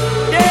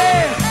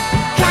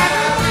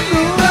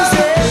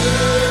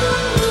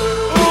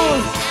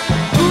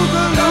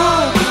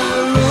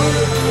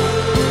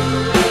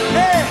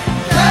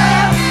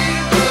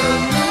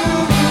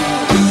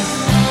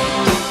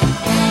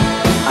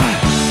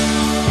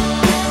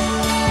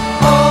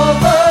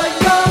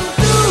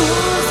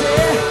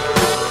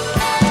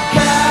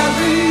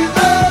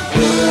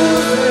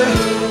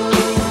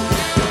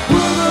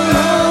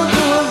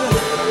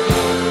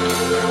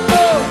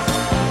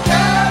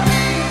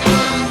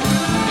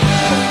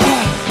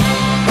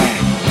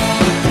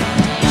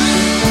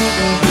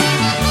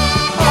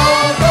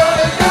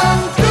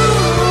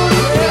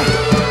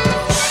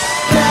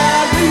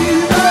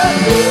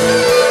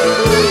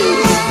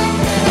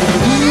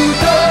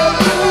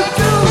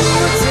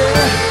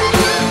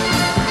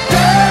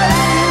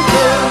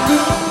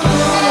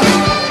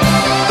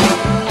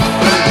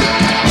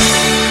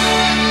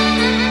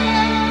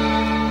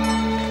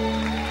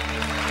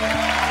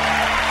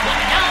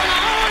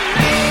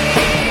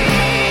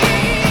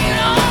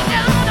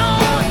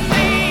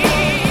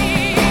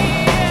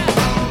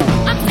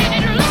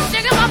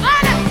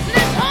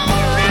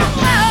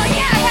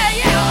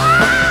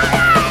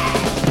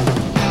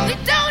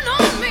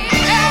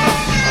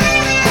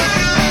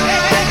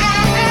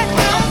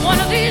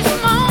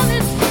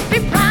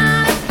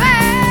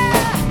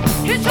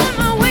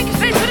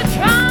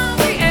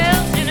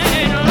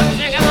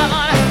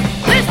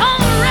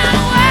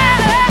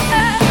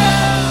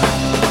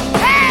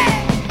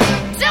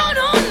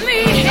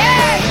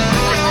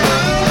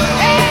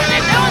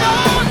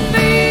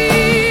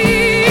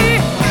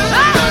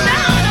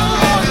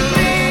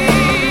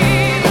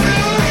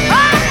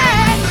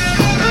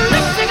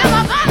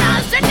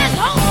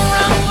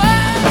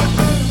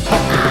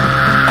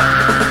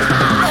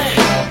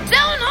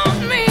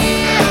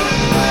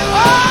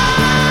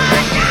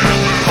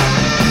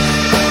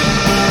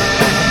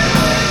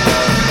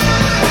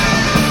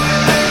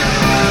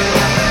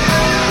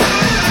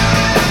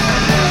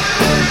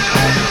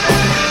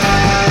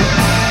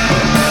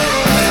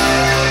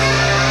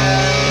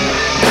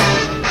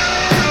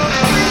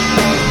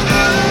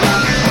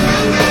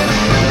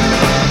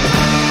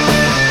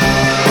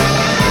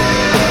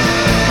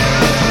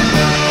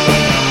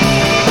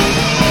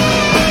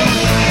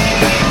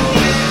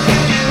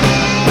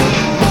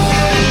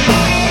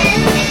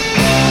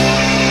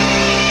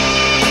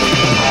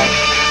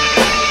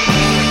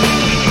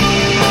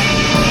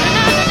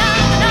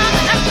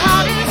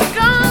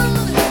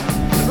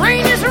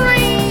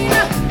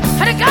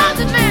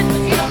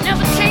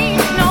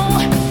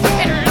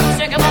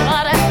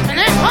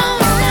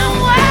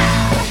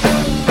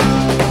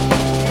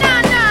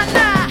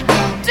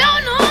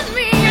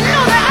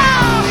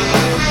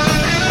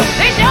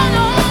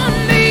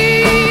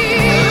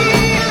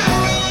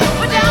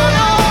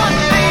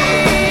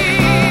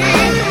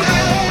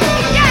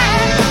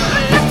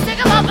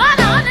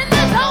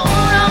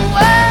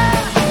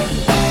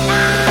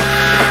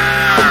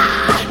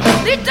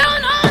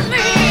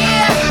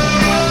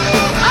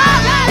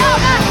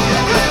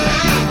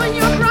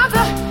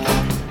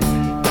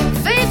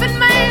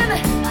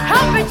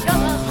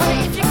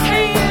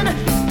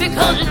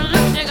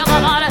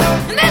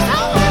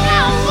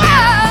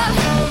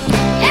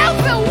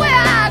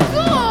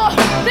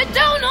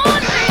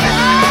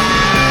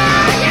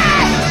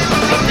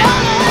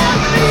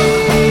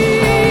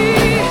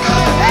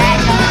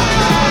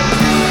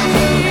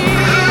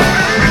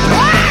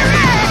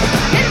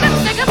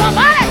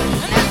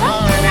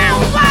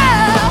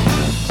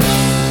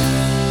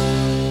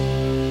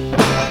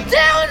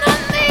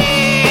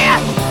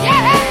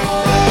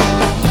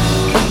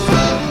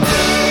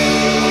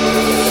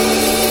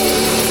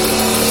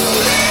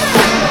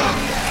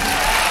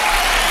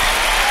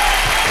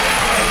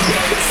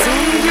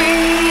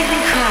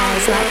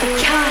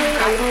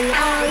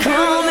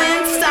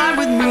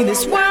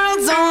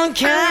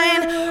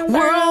 unkind.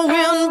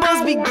 Whirlwind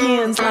buzz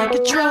begins like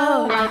a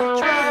drug.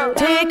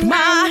 Take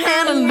my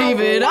hand and leave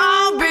it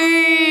all behind.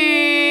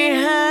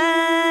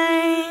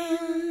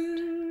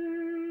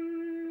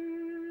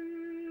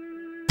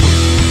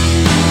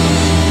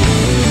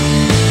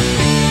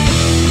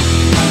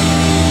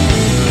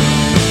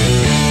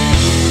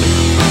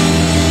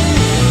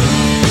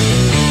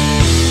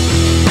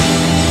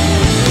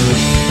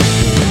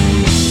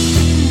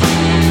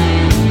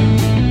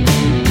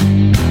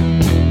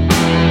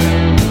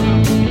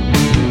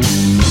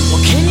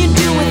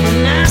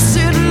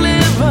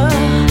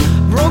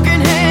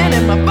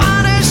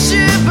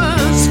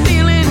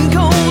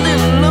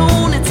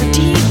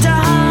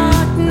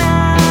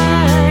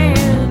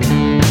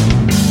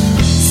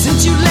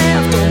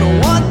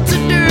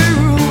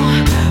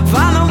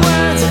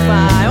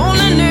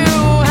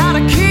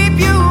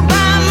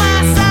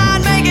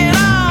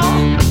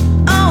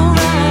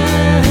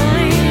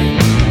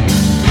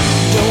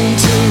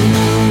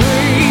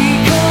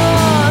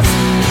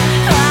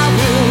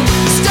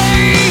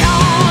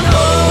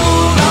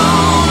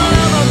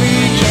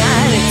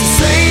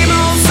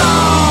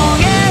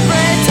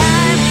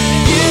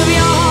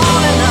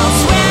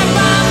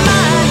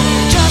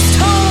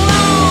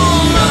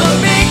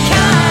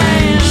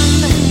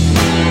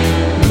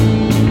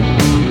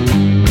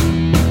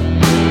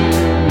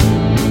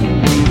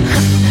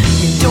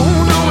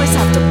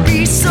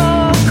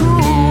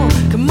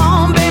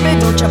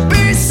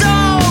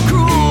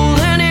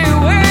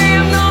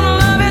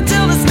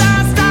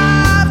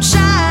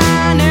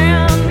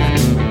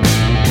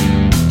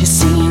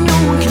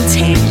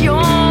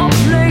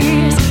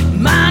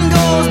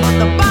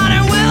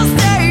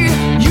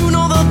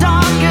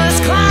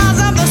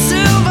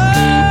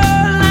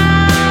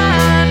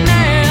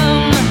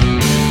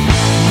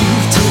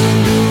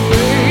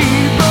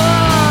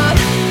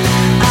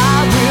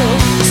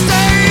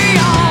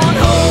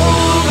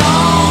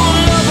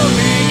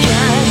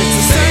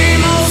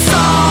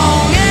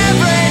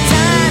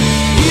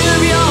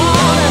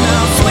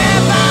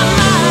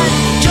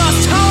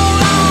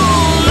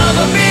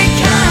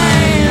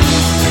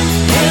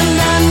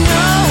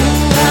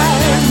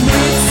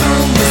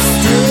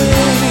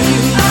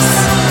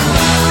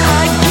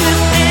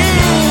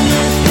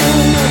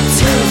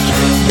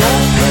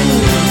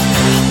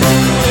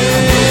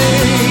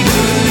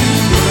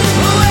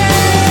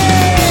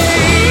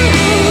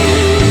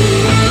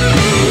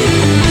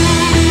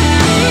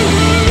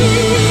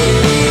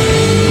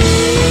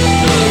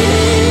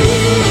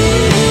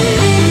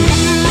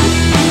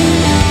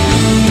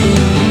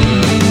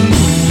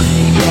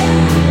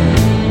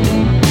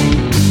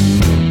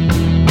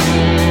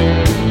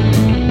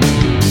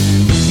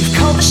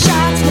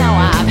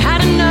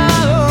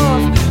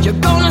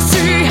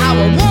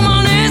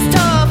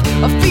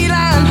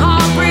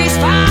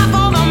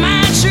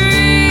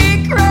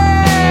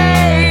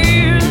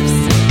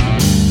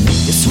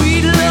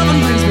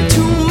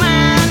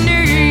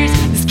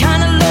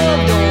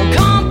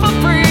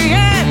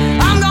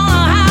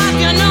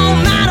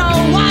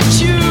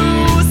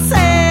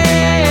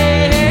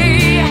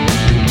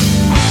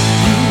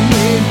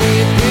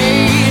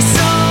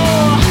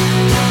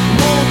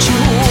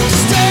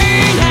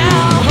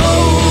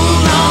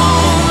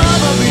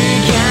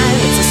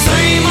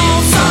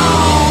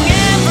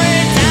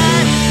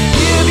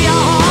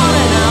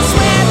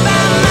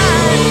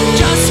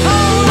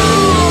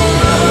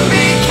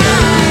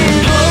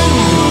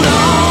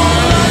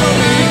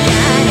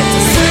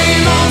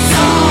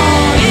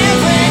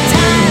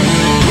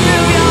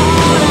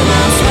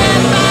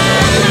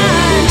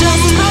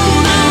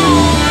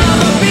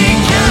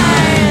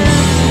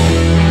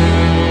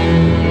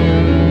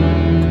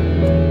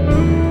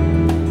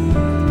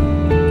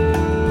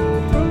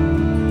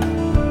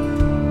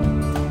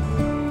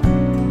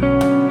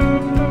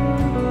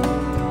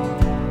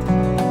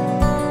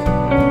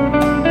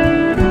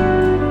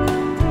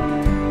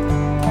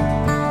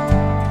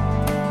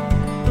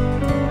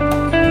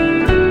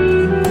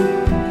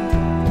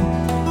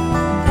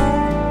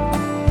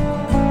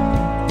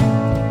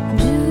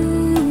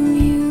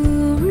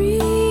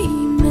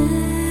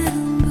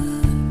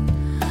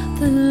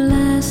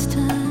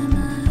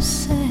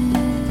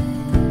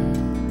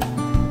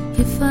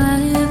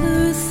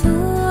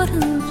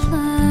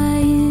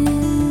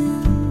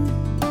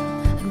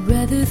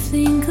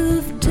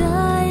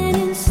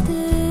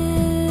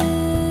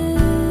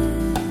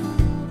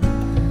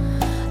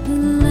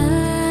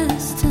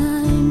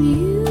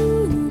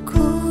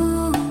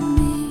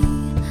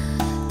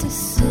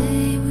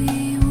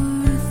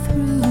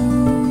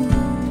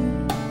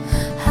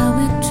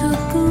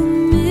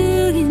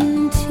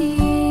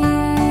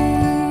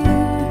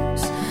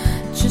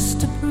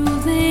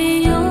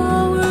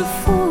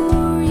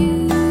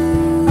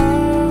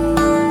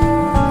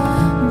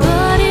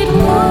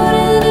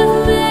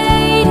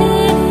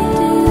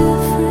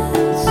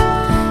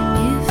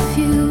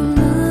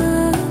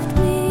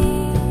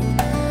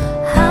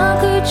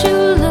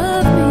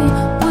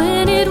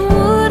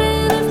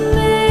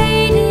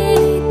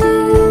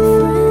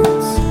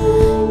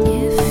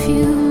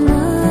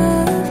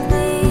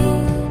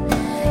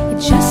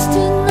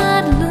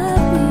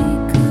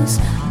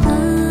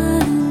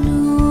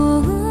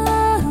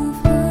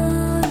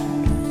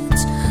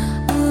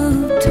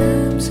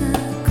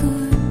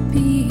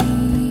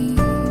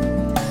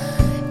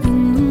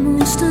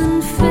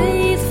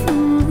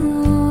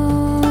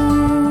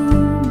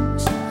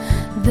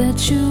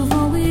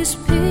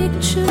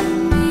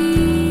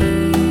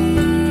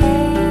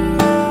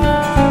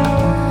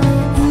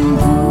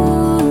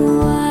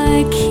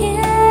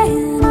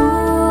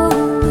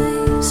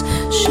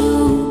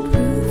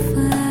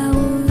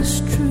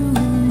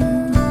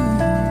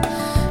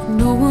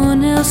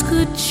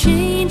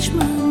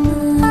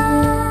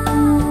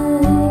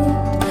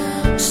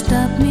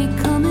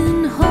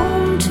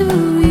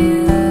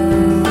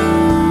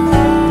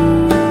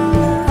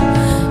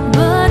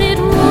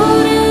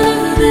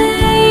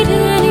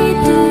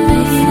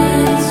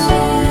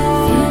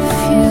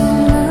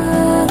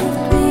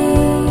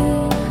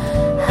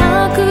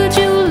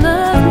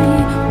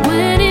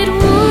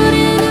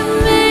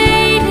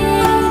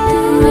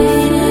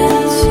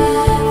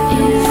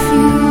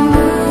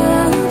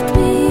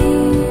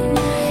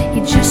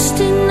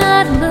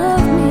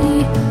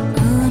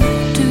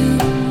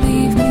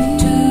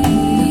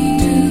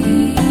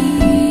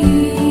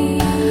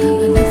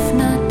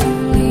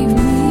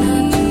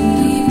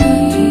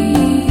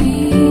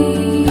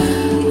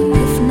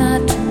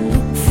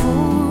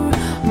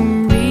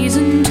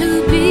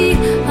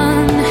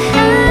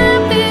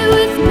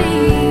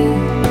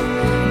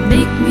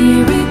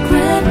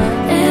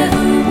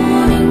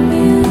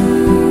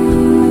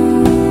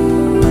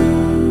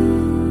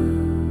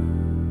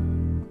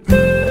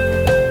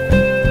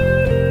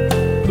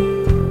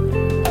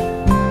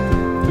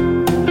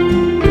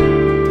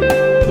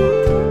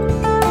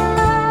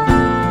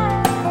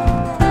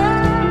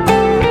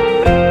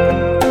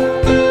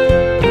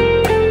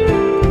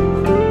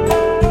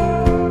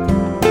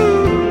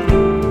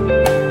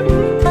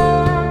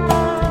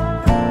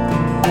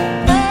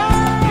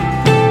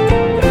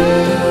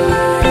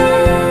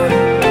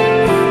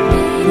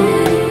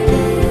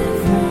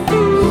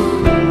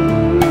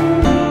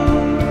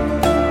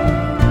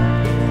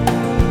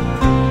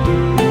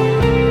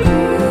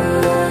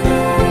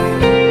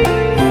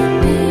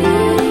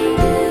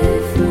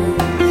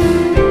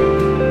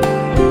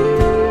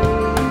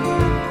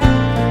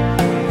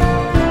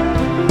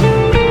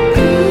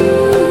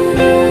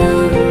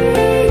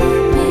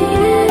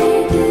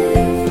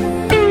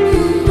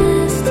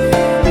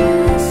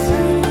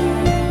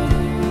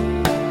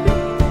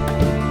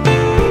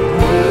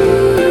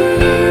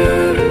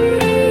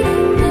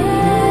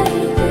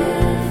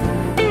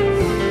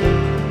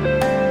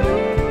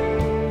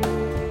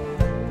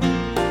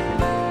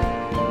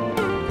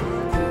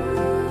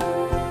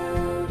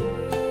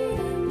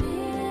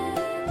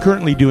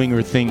 currently doing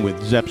her thing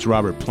with Zepp's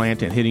Robert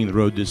Plant and hitting the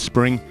road this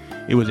spring.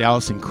 It was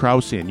Alison,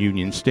 Krauss, and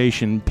Union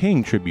Station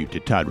paying tribute to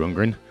Todd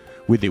Rundgren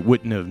with It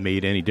Wouldn't Have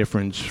Made Any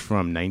Difference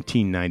from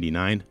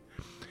 1999.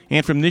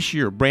 And from this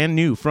year, brand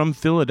new from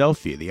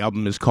Philadelphia, the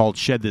album is called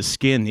Shed the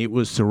Skin. It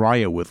was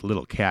Soraia with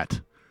Little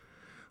Cat.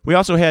 We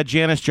also had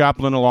Janis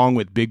Joplin along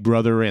with Big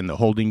Brother and the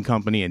Holding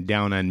Company and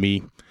Down on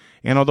Me.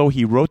 And although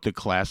he wrote the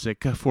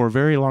classic, for a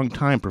very long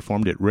time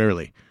performed it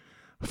rarely.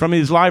 From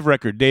his live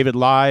record, David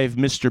Live,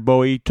 Mr.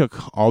 Bowie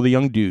took all the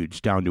young dudes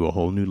down to a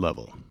whole new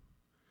level.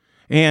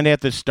 And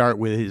at the start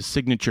with his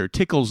signature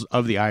Tickles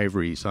of the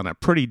Ivories on a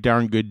pretty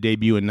darn good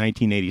debut in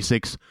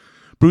 1986,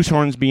 Bruce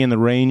Hornsby and the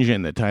Range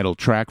and the title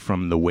track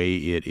from The Way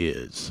It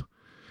Is.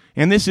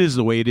 And this is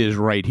The Way It Is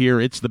right here.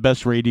 It's the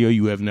best radio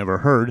you have never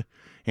heard,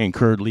 and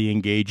currently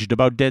engaged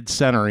about dead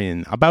center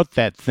in About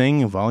That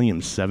Thing,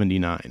 Volume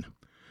 79.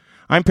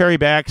 I'm Perry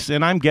Bax,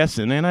 and I'm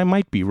guessing, and I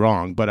might be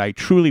wrong, but I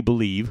truly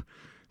believe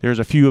there's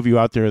a few of you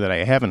out there that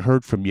I haven't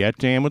heard from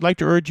yet, and would like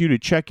to urge you to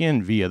check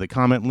in via the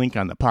comment link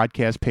on the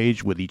podcast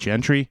page with each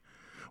entry,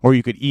 or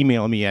you could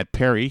email me at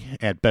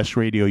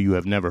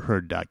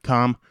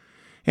perry@bestradioyouhaveneverheard.com,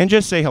 and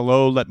just say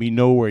hello, let me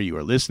know where you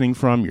are listening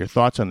from, your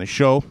thoughts on the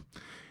show.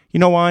 You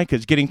know why?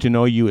 Because getting to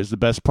know you is the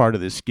best part of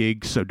this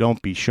gig, so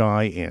don't be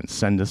shy and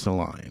send us a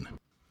line.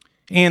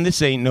 And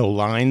this ain't no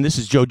line, this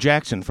is Joe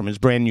Jackson from his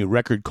brand new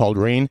record called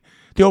Rain,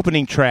 the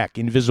opening track,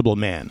 Invisible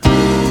Man.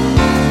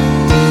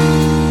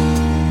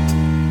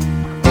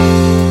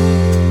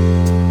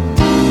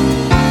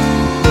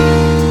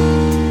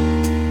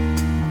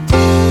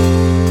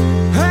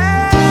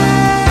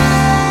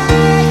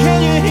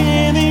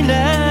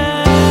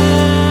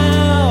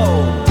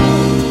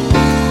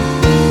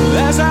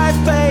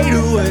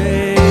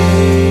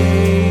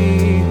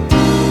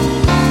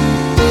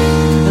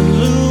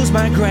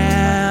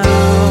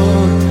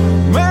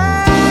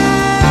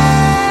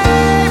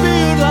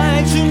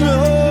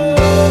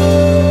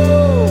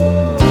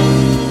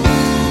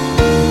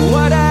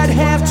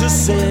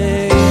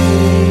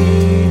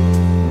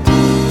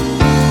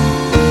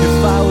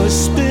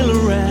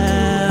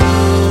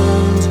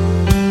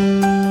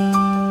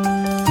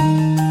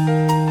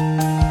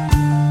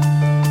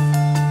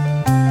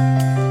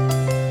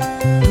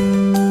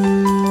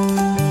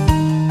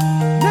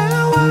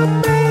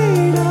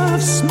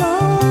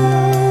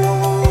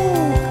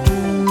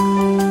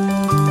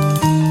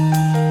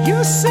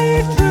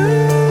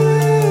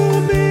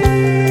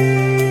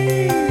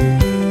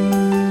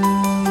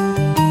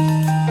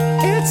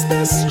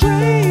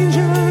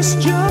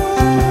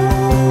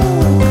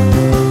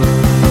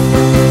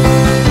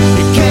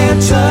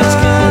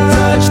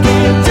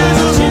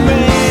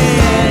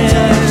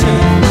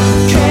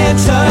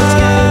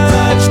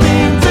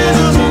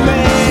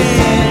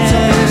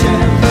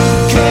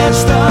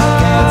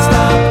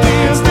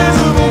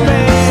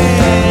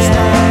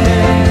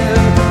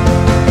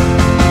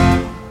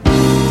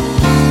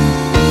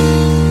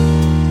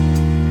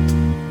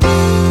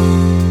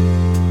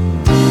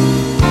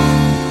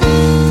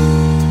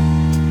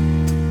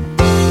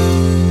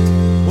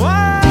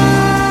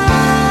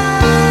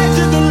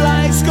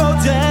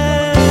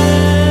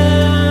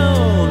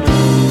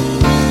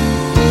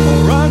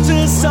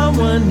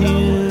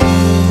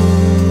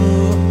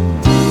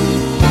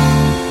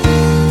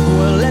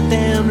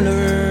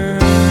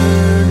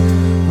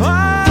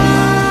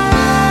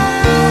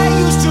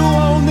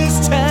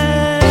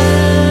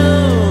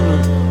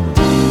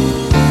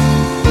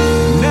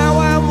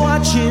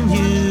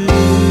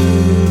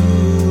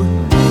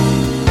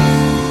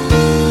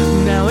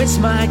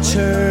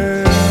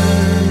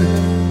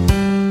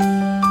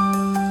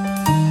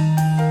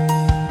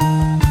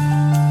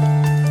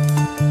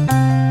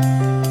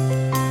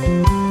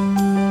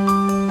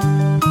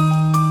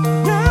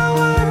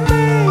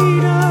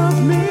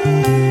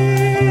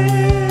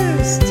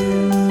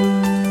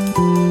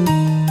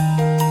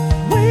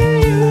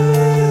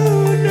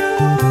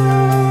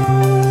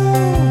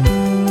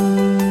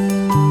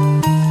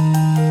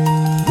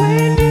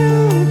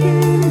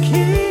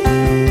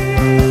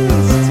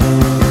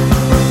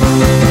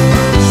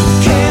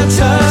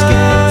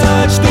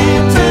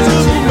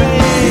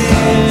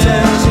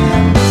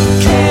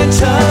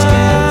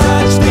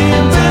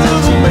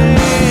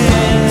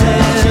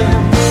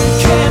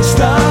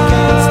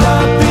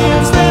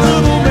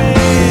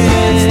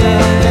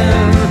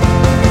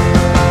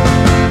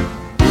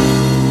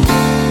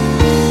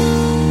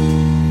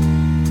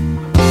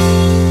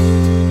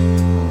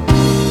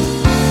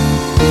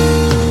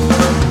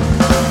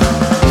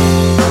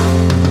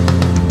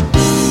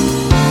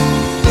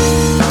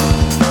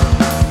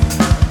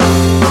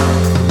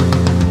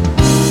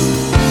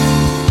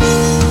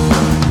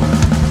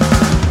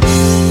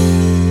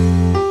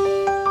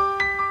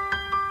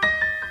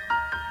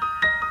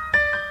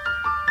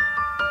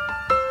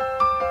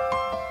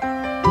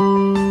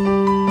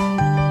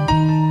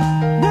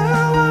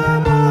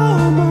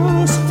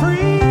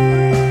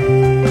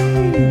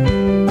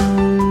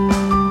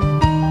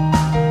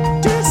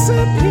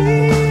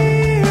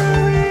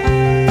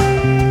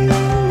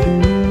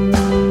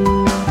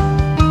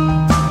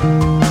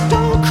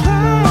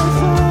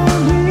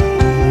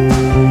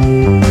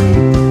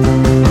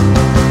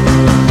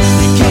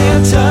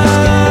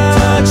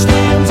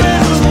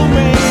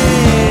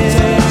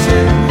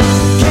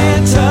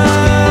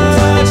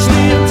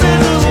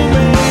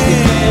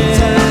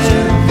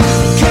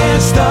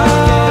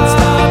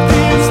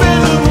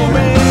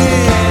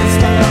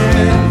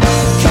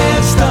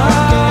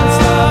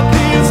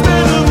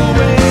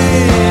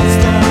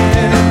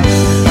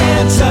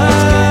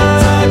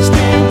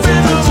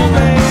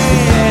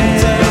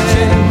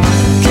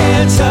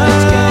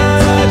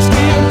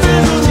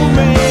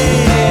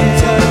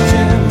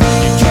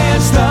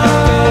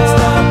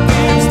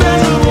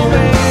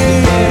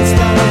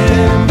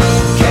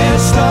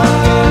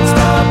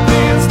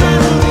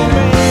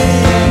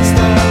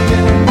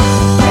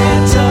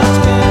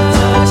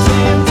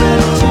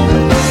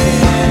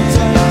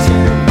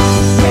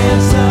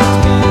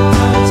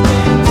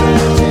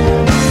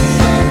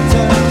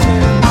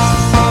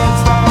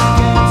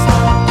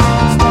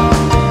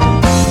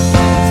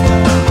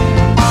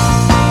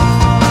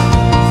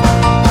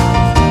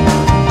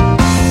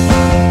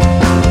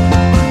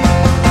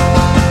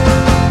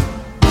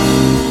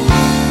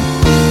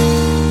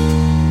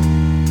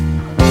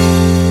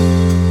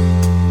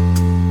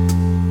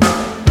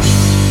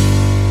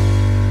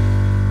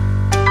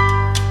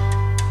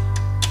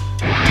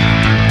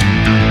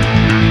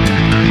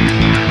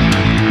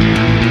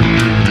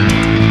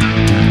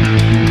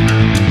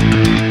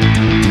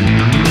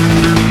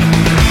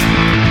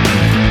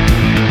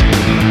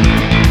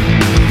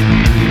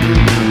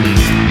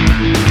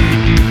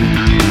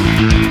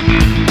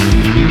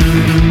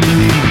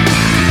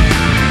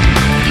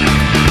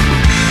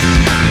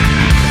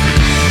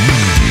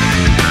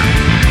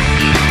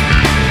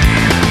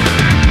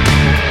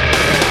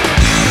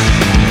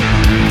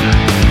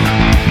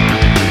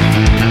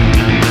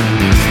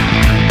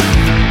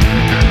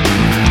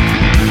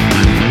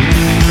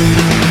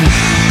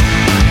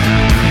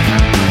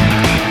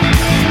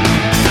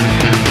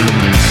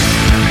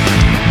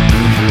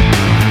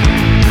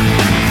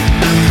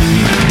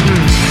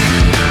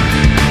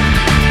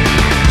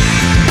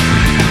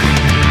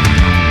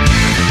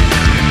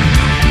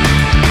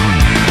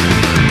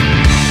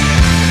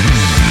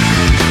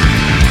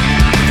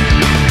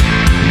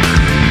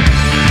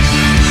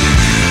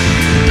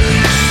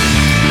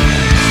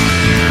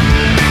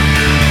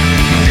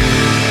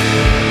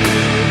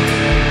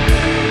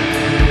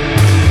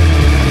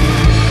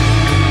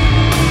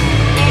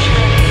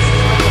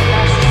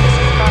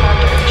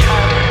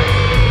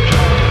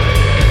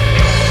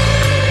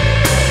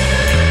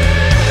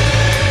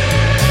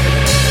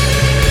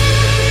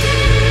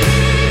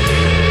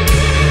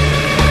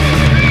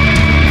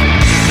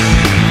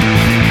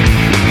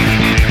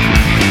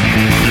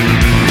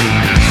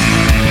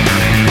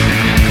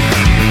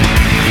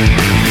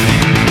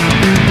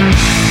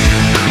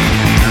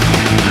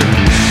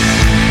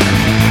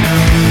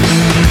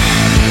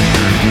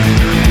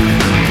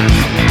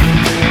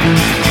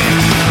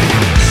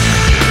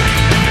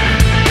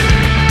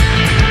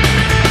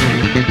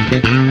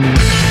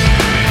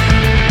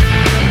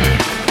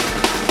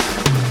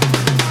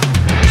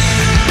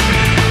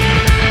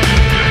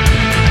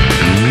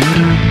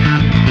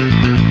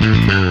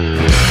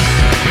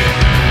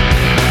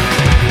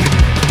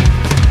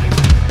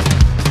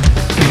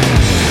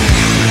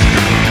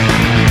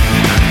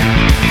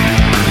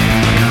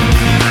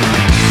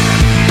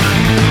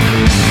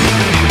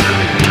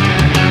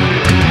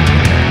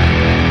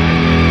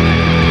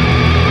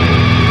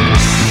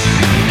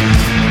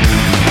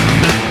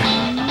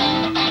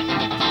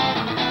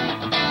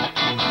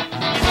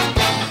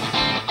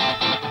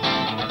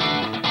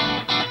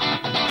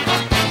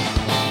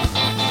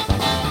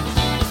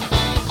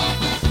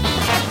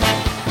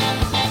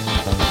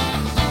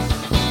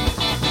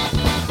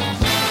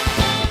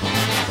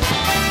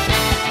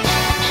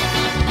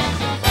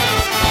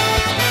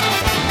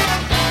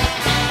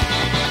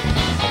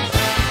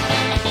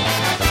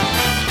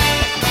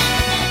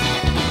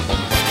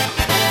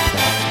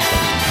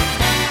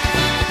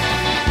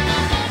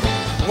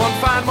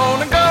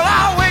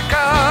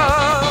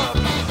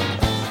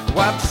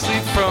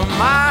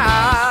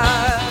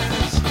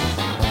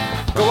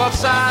 Go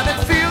outside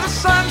and feel the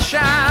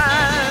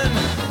sunshine.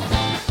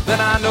 Then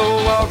I know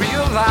I'll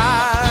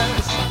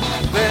realize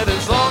that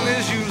as long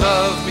as you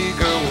love me,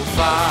 girl, we'll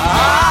fly.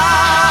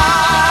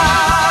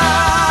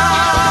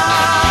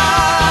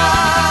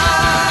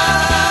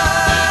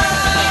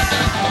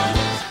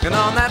 And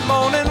on that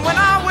morning when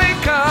I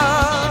wake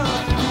up,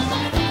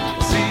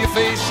 see your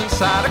face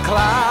inside a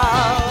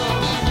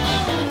cloud,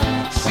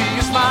 see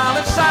you smile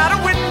inside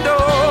a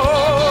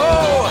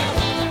window,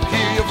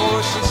 hear your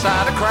voice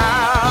inside a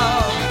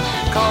crowd,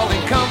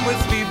 calling, come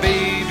with me,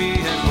 baby,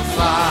 and we'll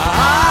fly.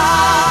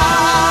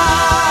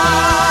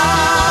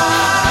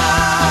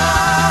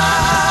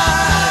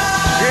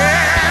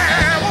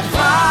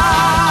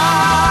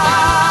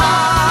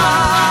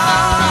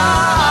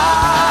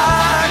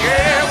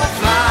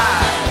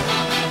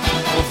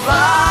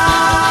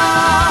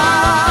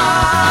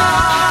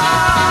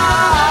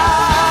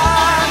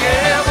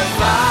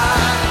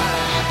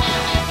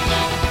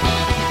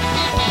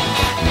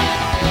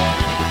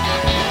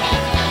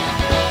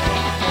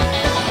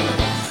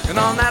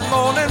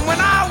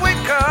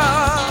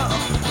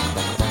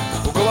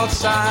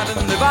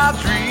 And live our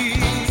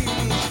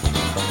dreams,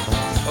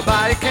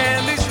 buy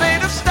candies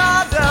made of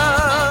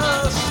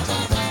stardust,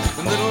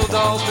 and little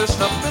dolls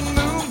dressed up in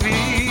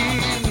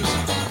moonbeams.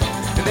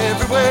 And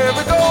everywhere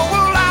we go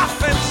we'll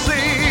laugh and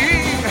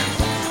sing,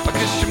 I'll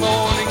kiss you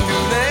morning,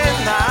 noon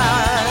and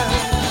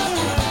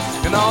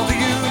night. And all the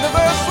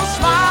universe will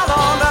smile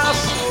on us,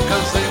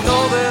 'cause they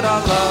know that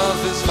our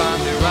love is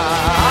finally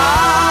right.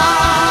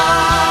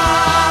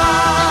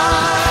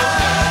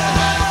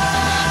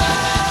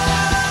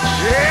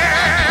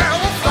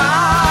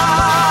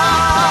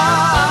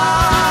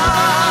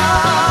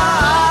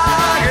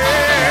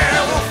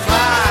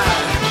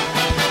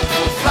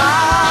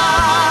 Fly.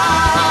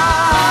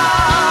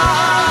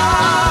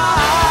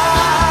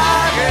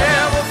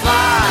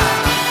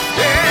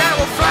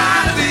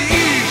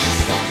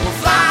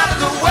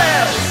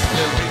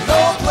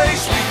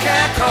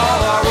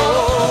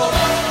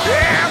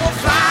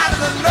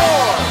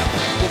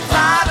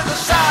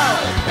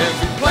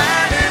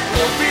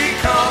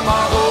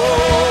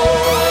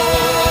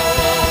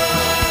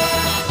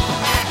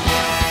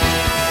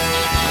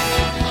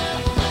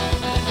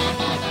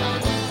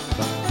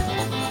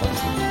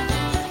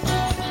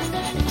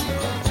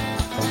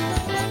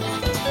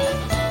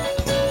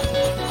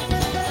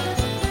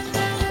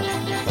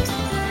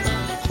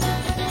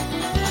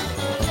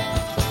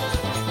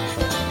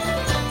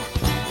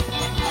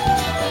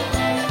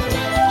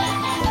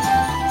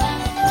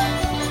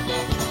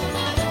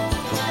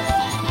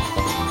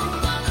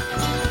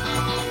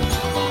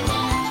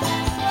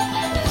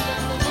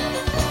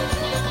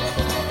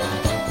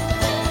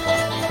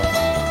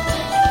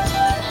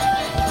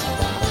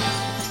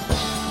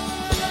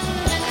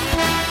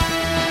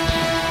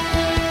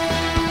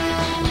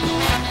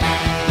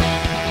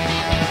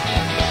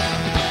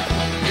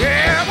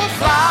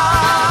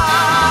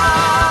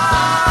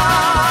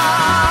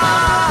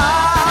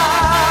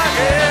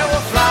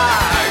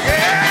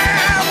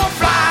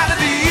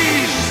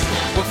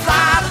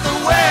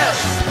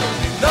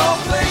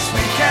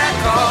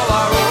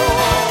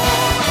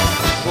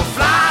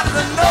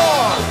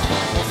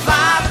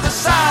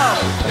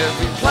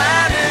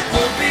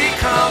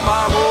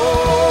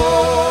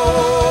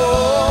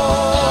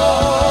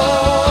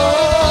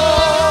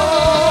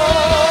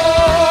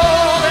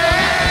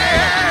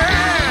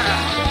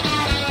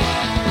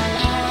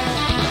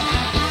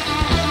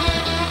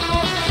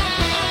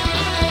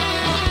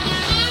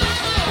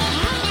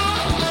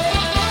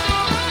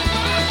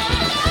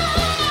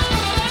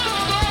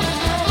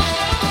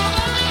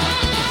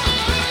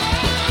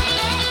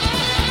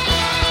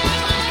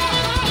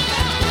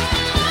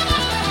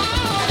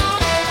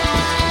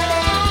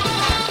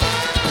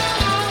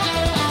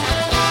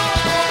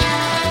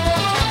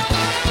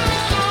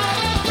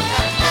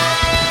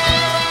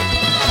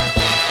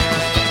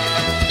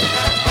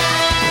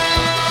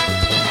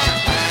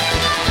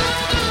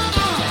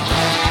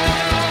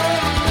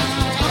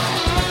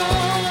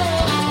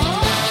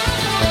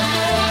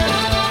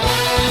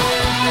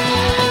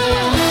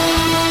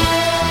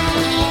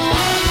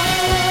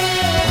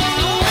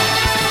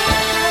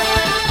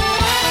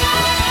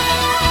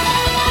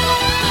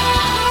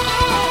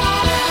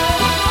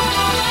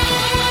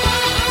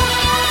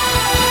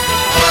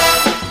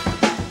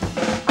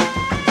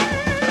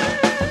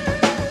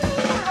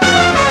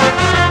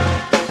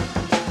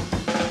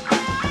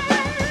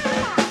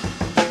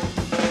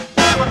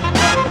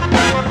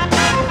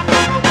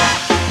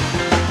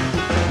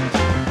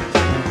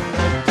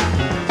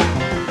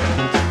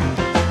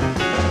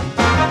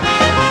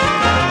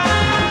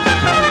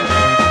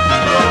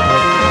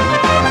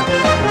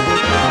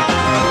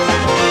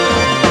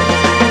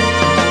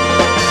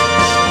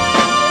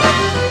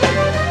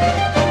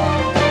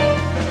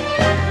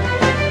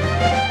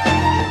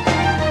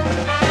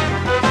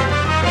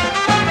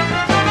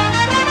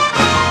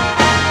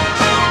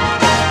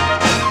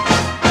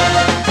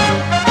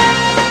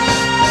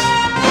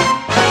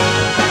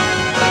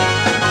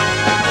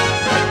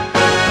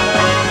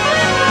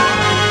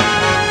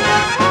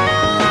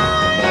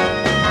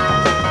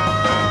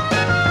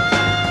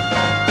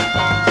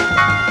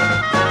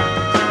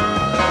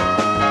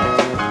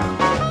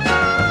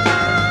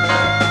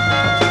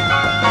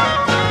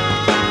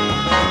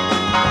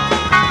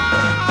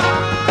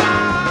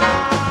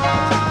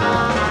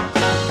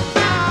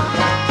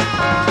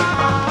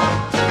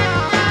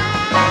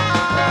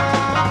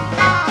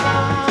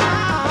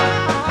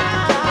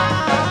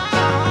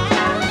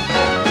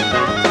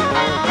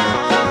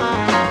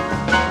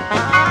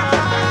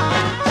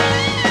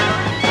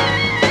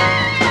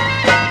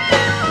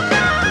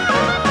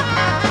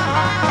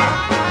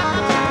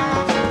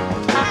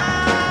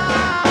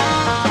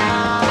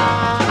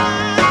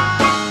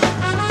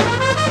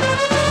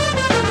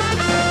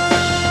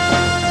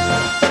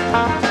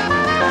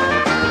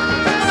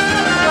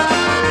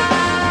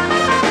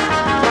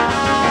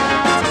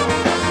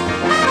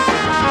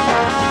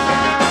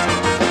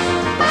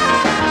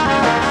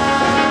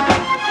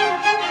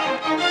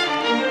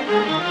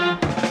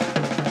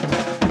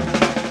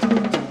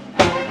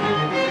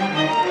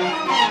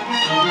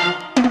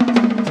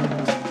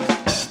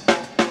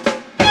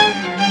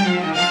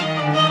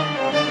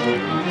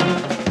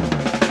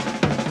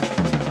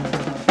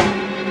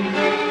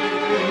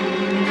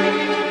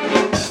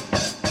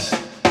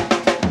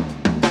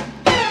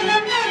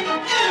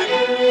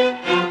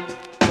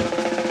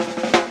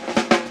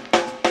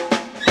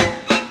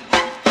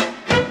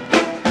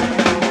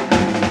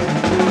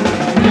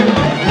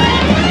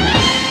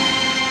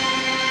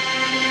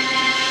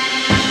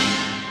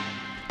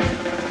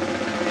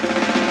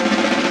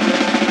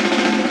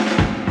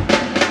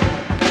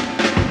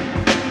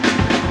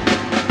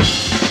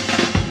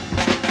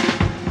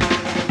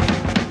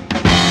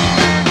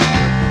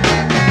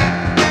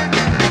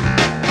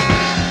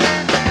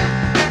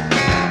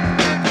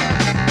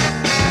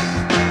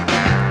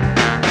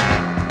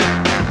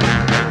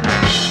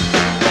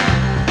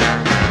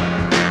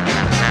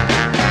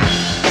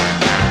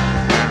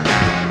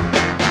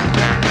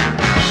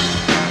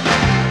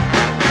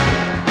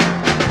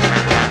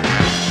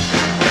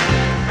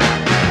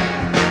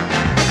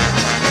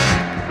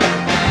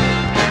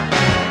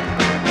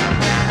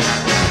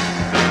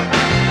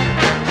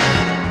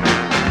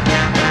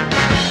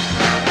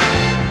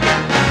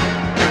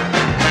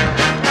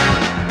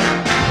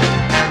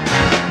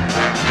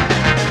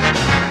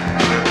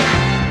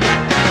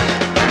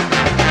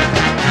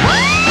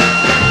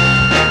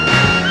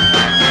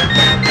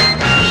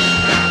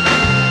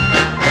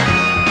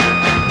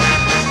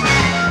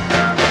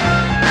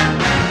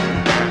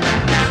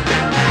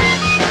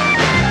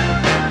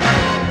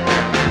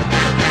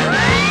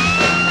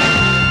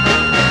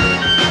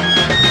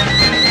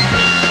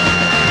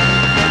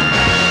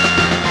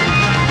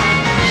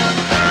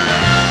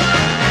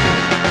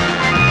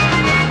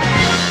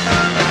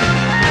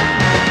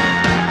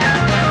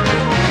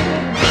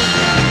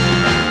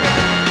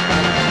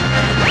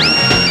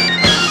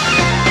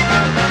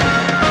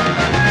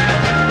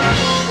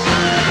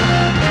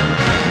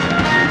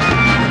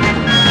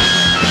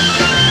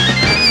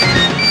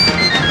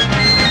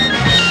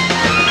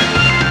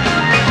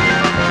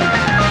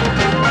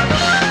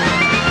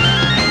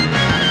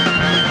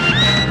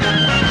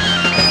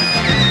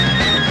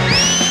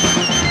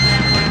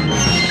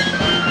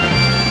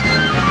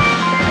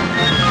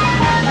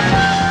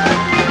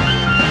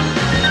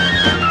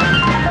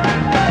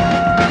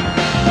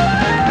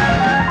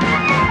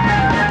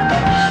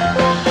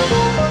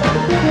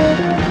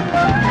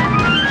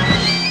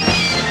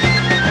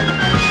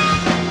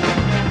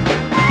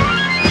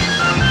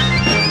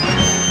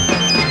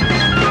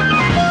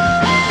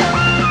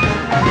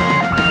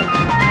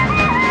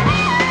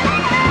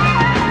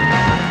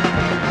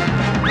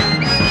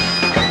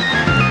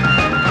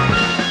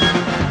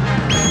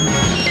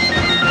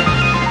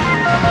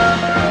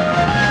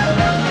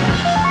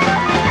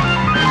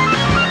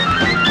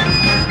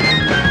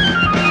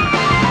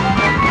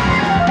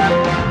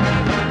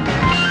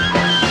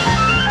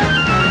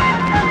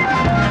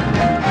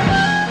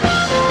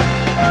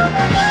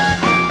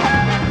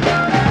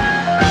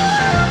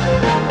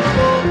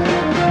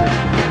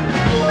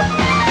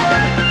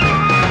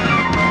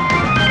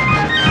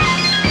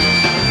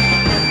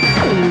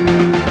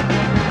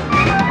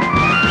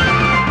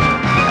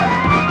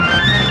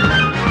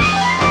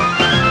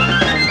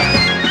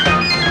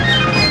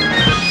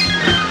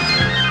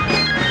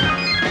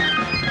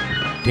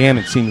 And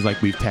it seems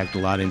like we've packed a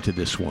lot into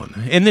this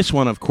one. And this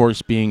one, of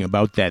course, being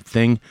About That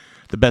Thing,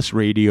 The Best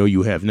Radio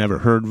You Have Never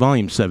Heard,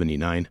 Volume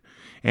 79.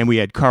 And we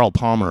had Carl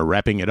Palmer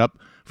wrapping it up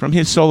from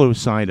his solo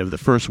side of the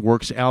First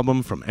Works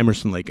album from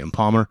Emerson, Lake and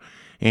Palmer,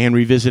 and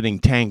revisiting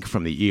Tank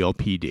from the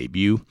ELP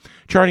debut,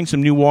 charting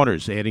some new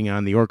waters, adding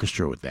on the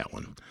orchestra with that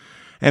one.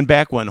 And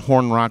back when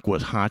horn rock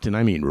was hot, and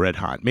I mean red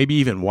hot, maybe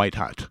even white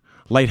hot,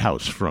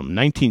 Lighthouse from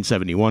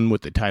 1971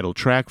 with the title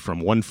track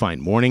From One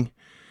Fine Morning.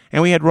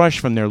 And we had Rush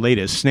from their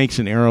latest Snakes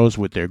and Arrows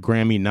with their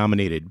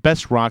Grammy-nominated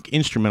Best Rock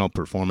Instrumental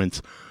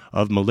Performance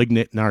of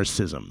Malignant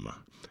Narcissism.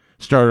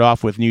 Started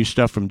off with new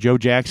stuff from Joe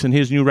Jackson.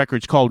 His new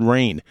record's called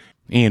Rain,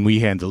 and we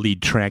had the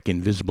lead track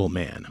Invisible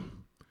Man.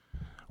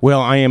 Well,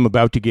 I am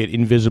about to get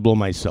invisible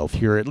myself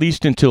here, at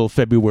least until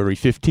February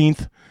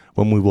 15th,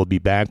 when we will be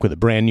back with a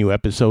brand new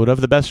episode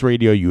of The Best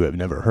Radio You Have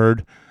Never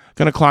Heard.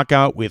 Gonna clock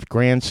out with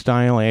grand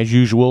style as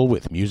usual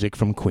with music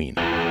from Queen.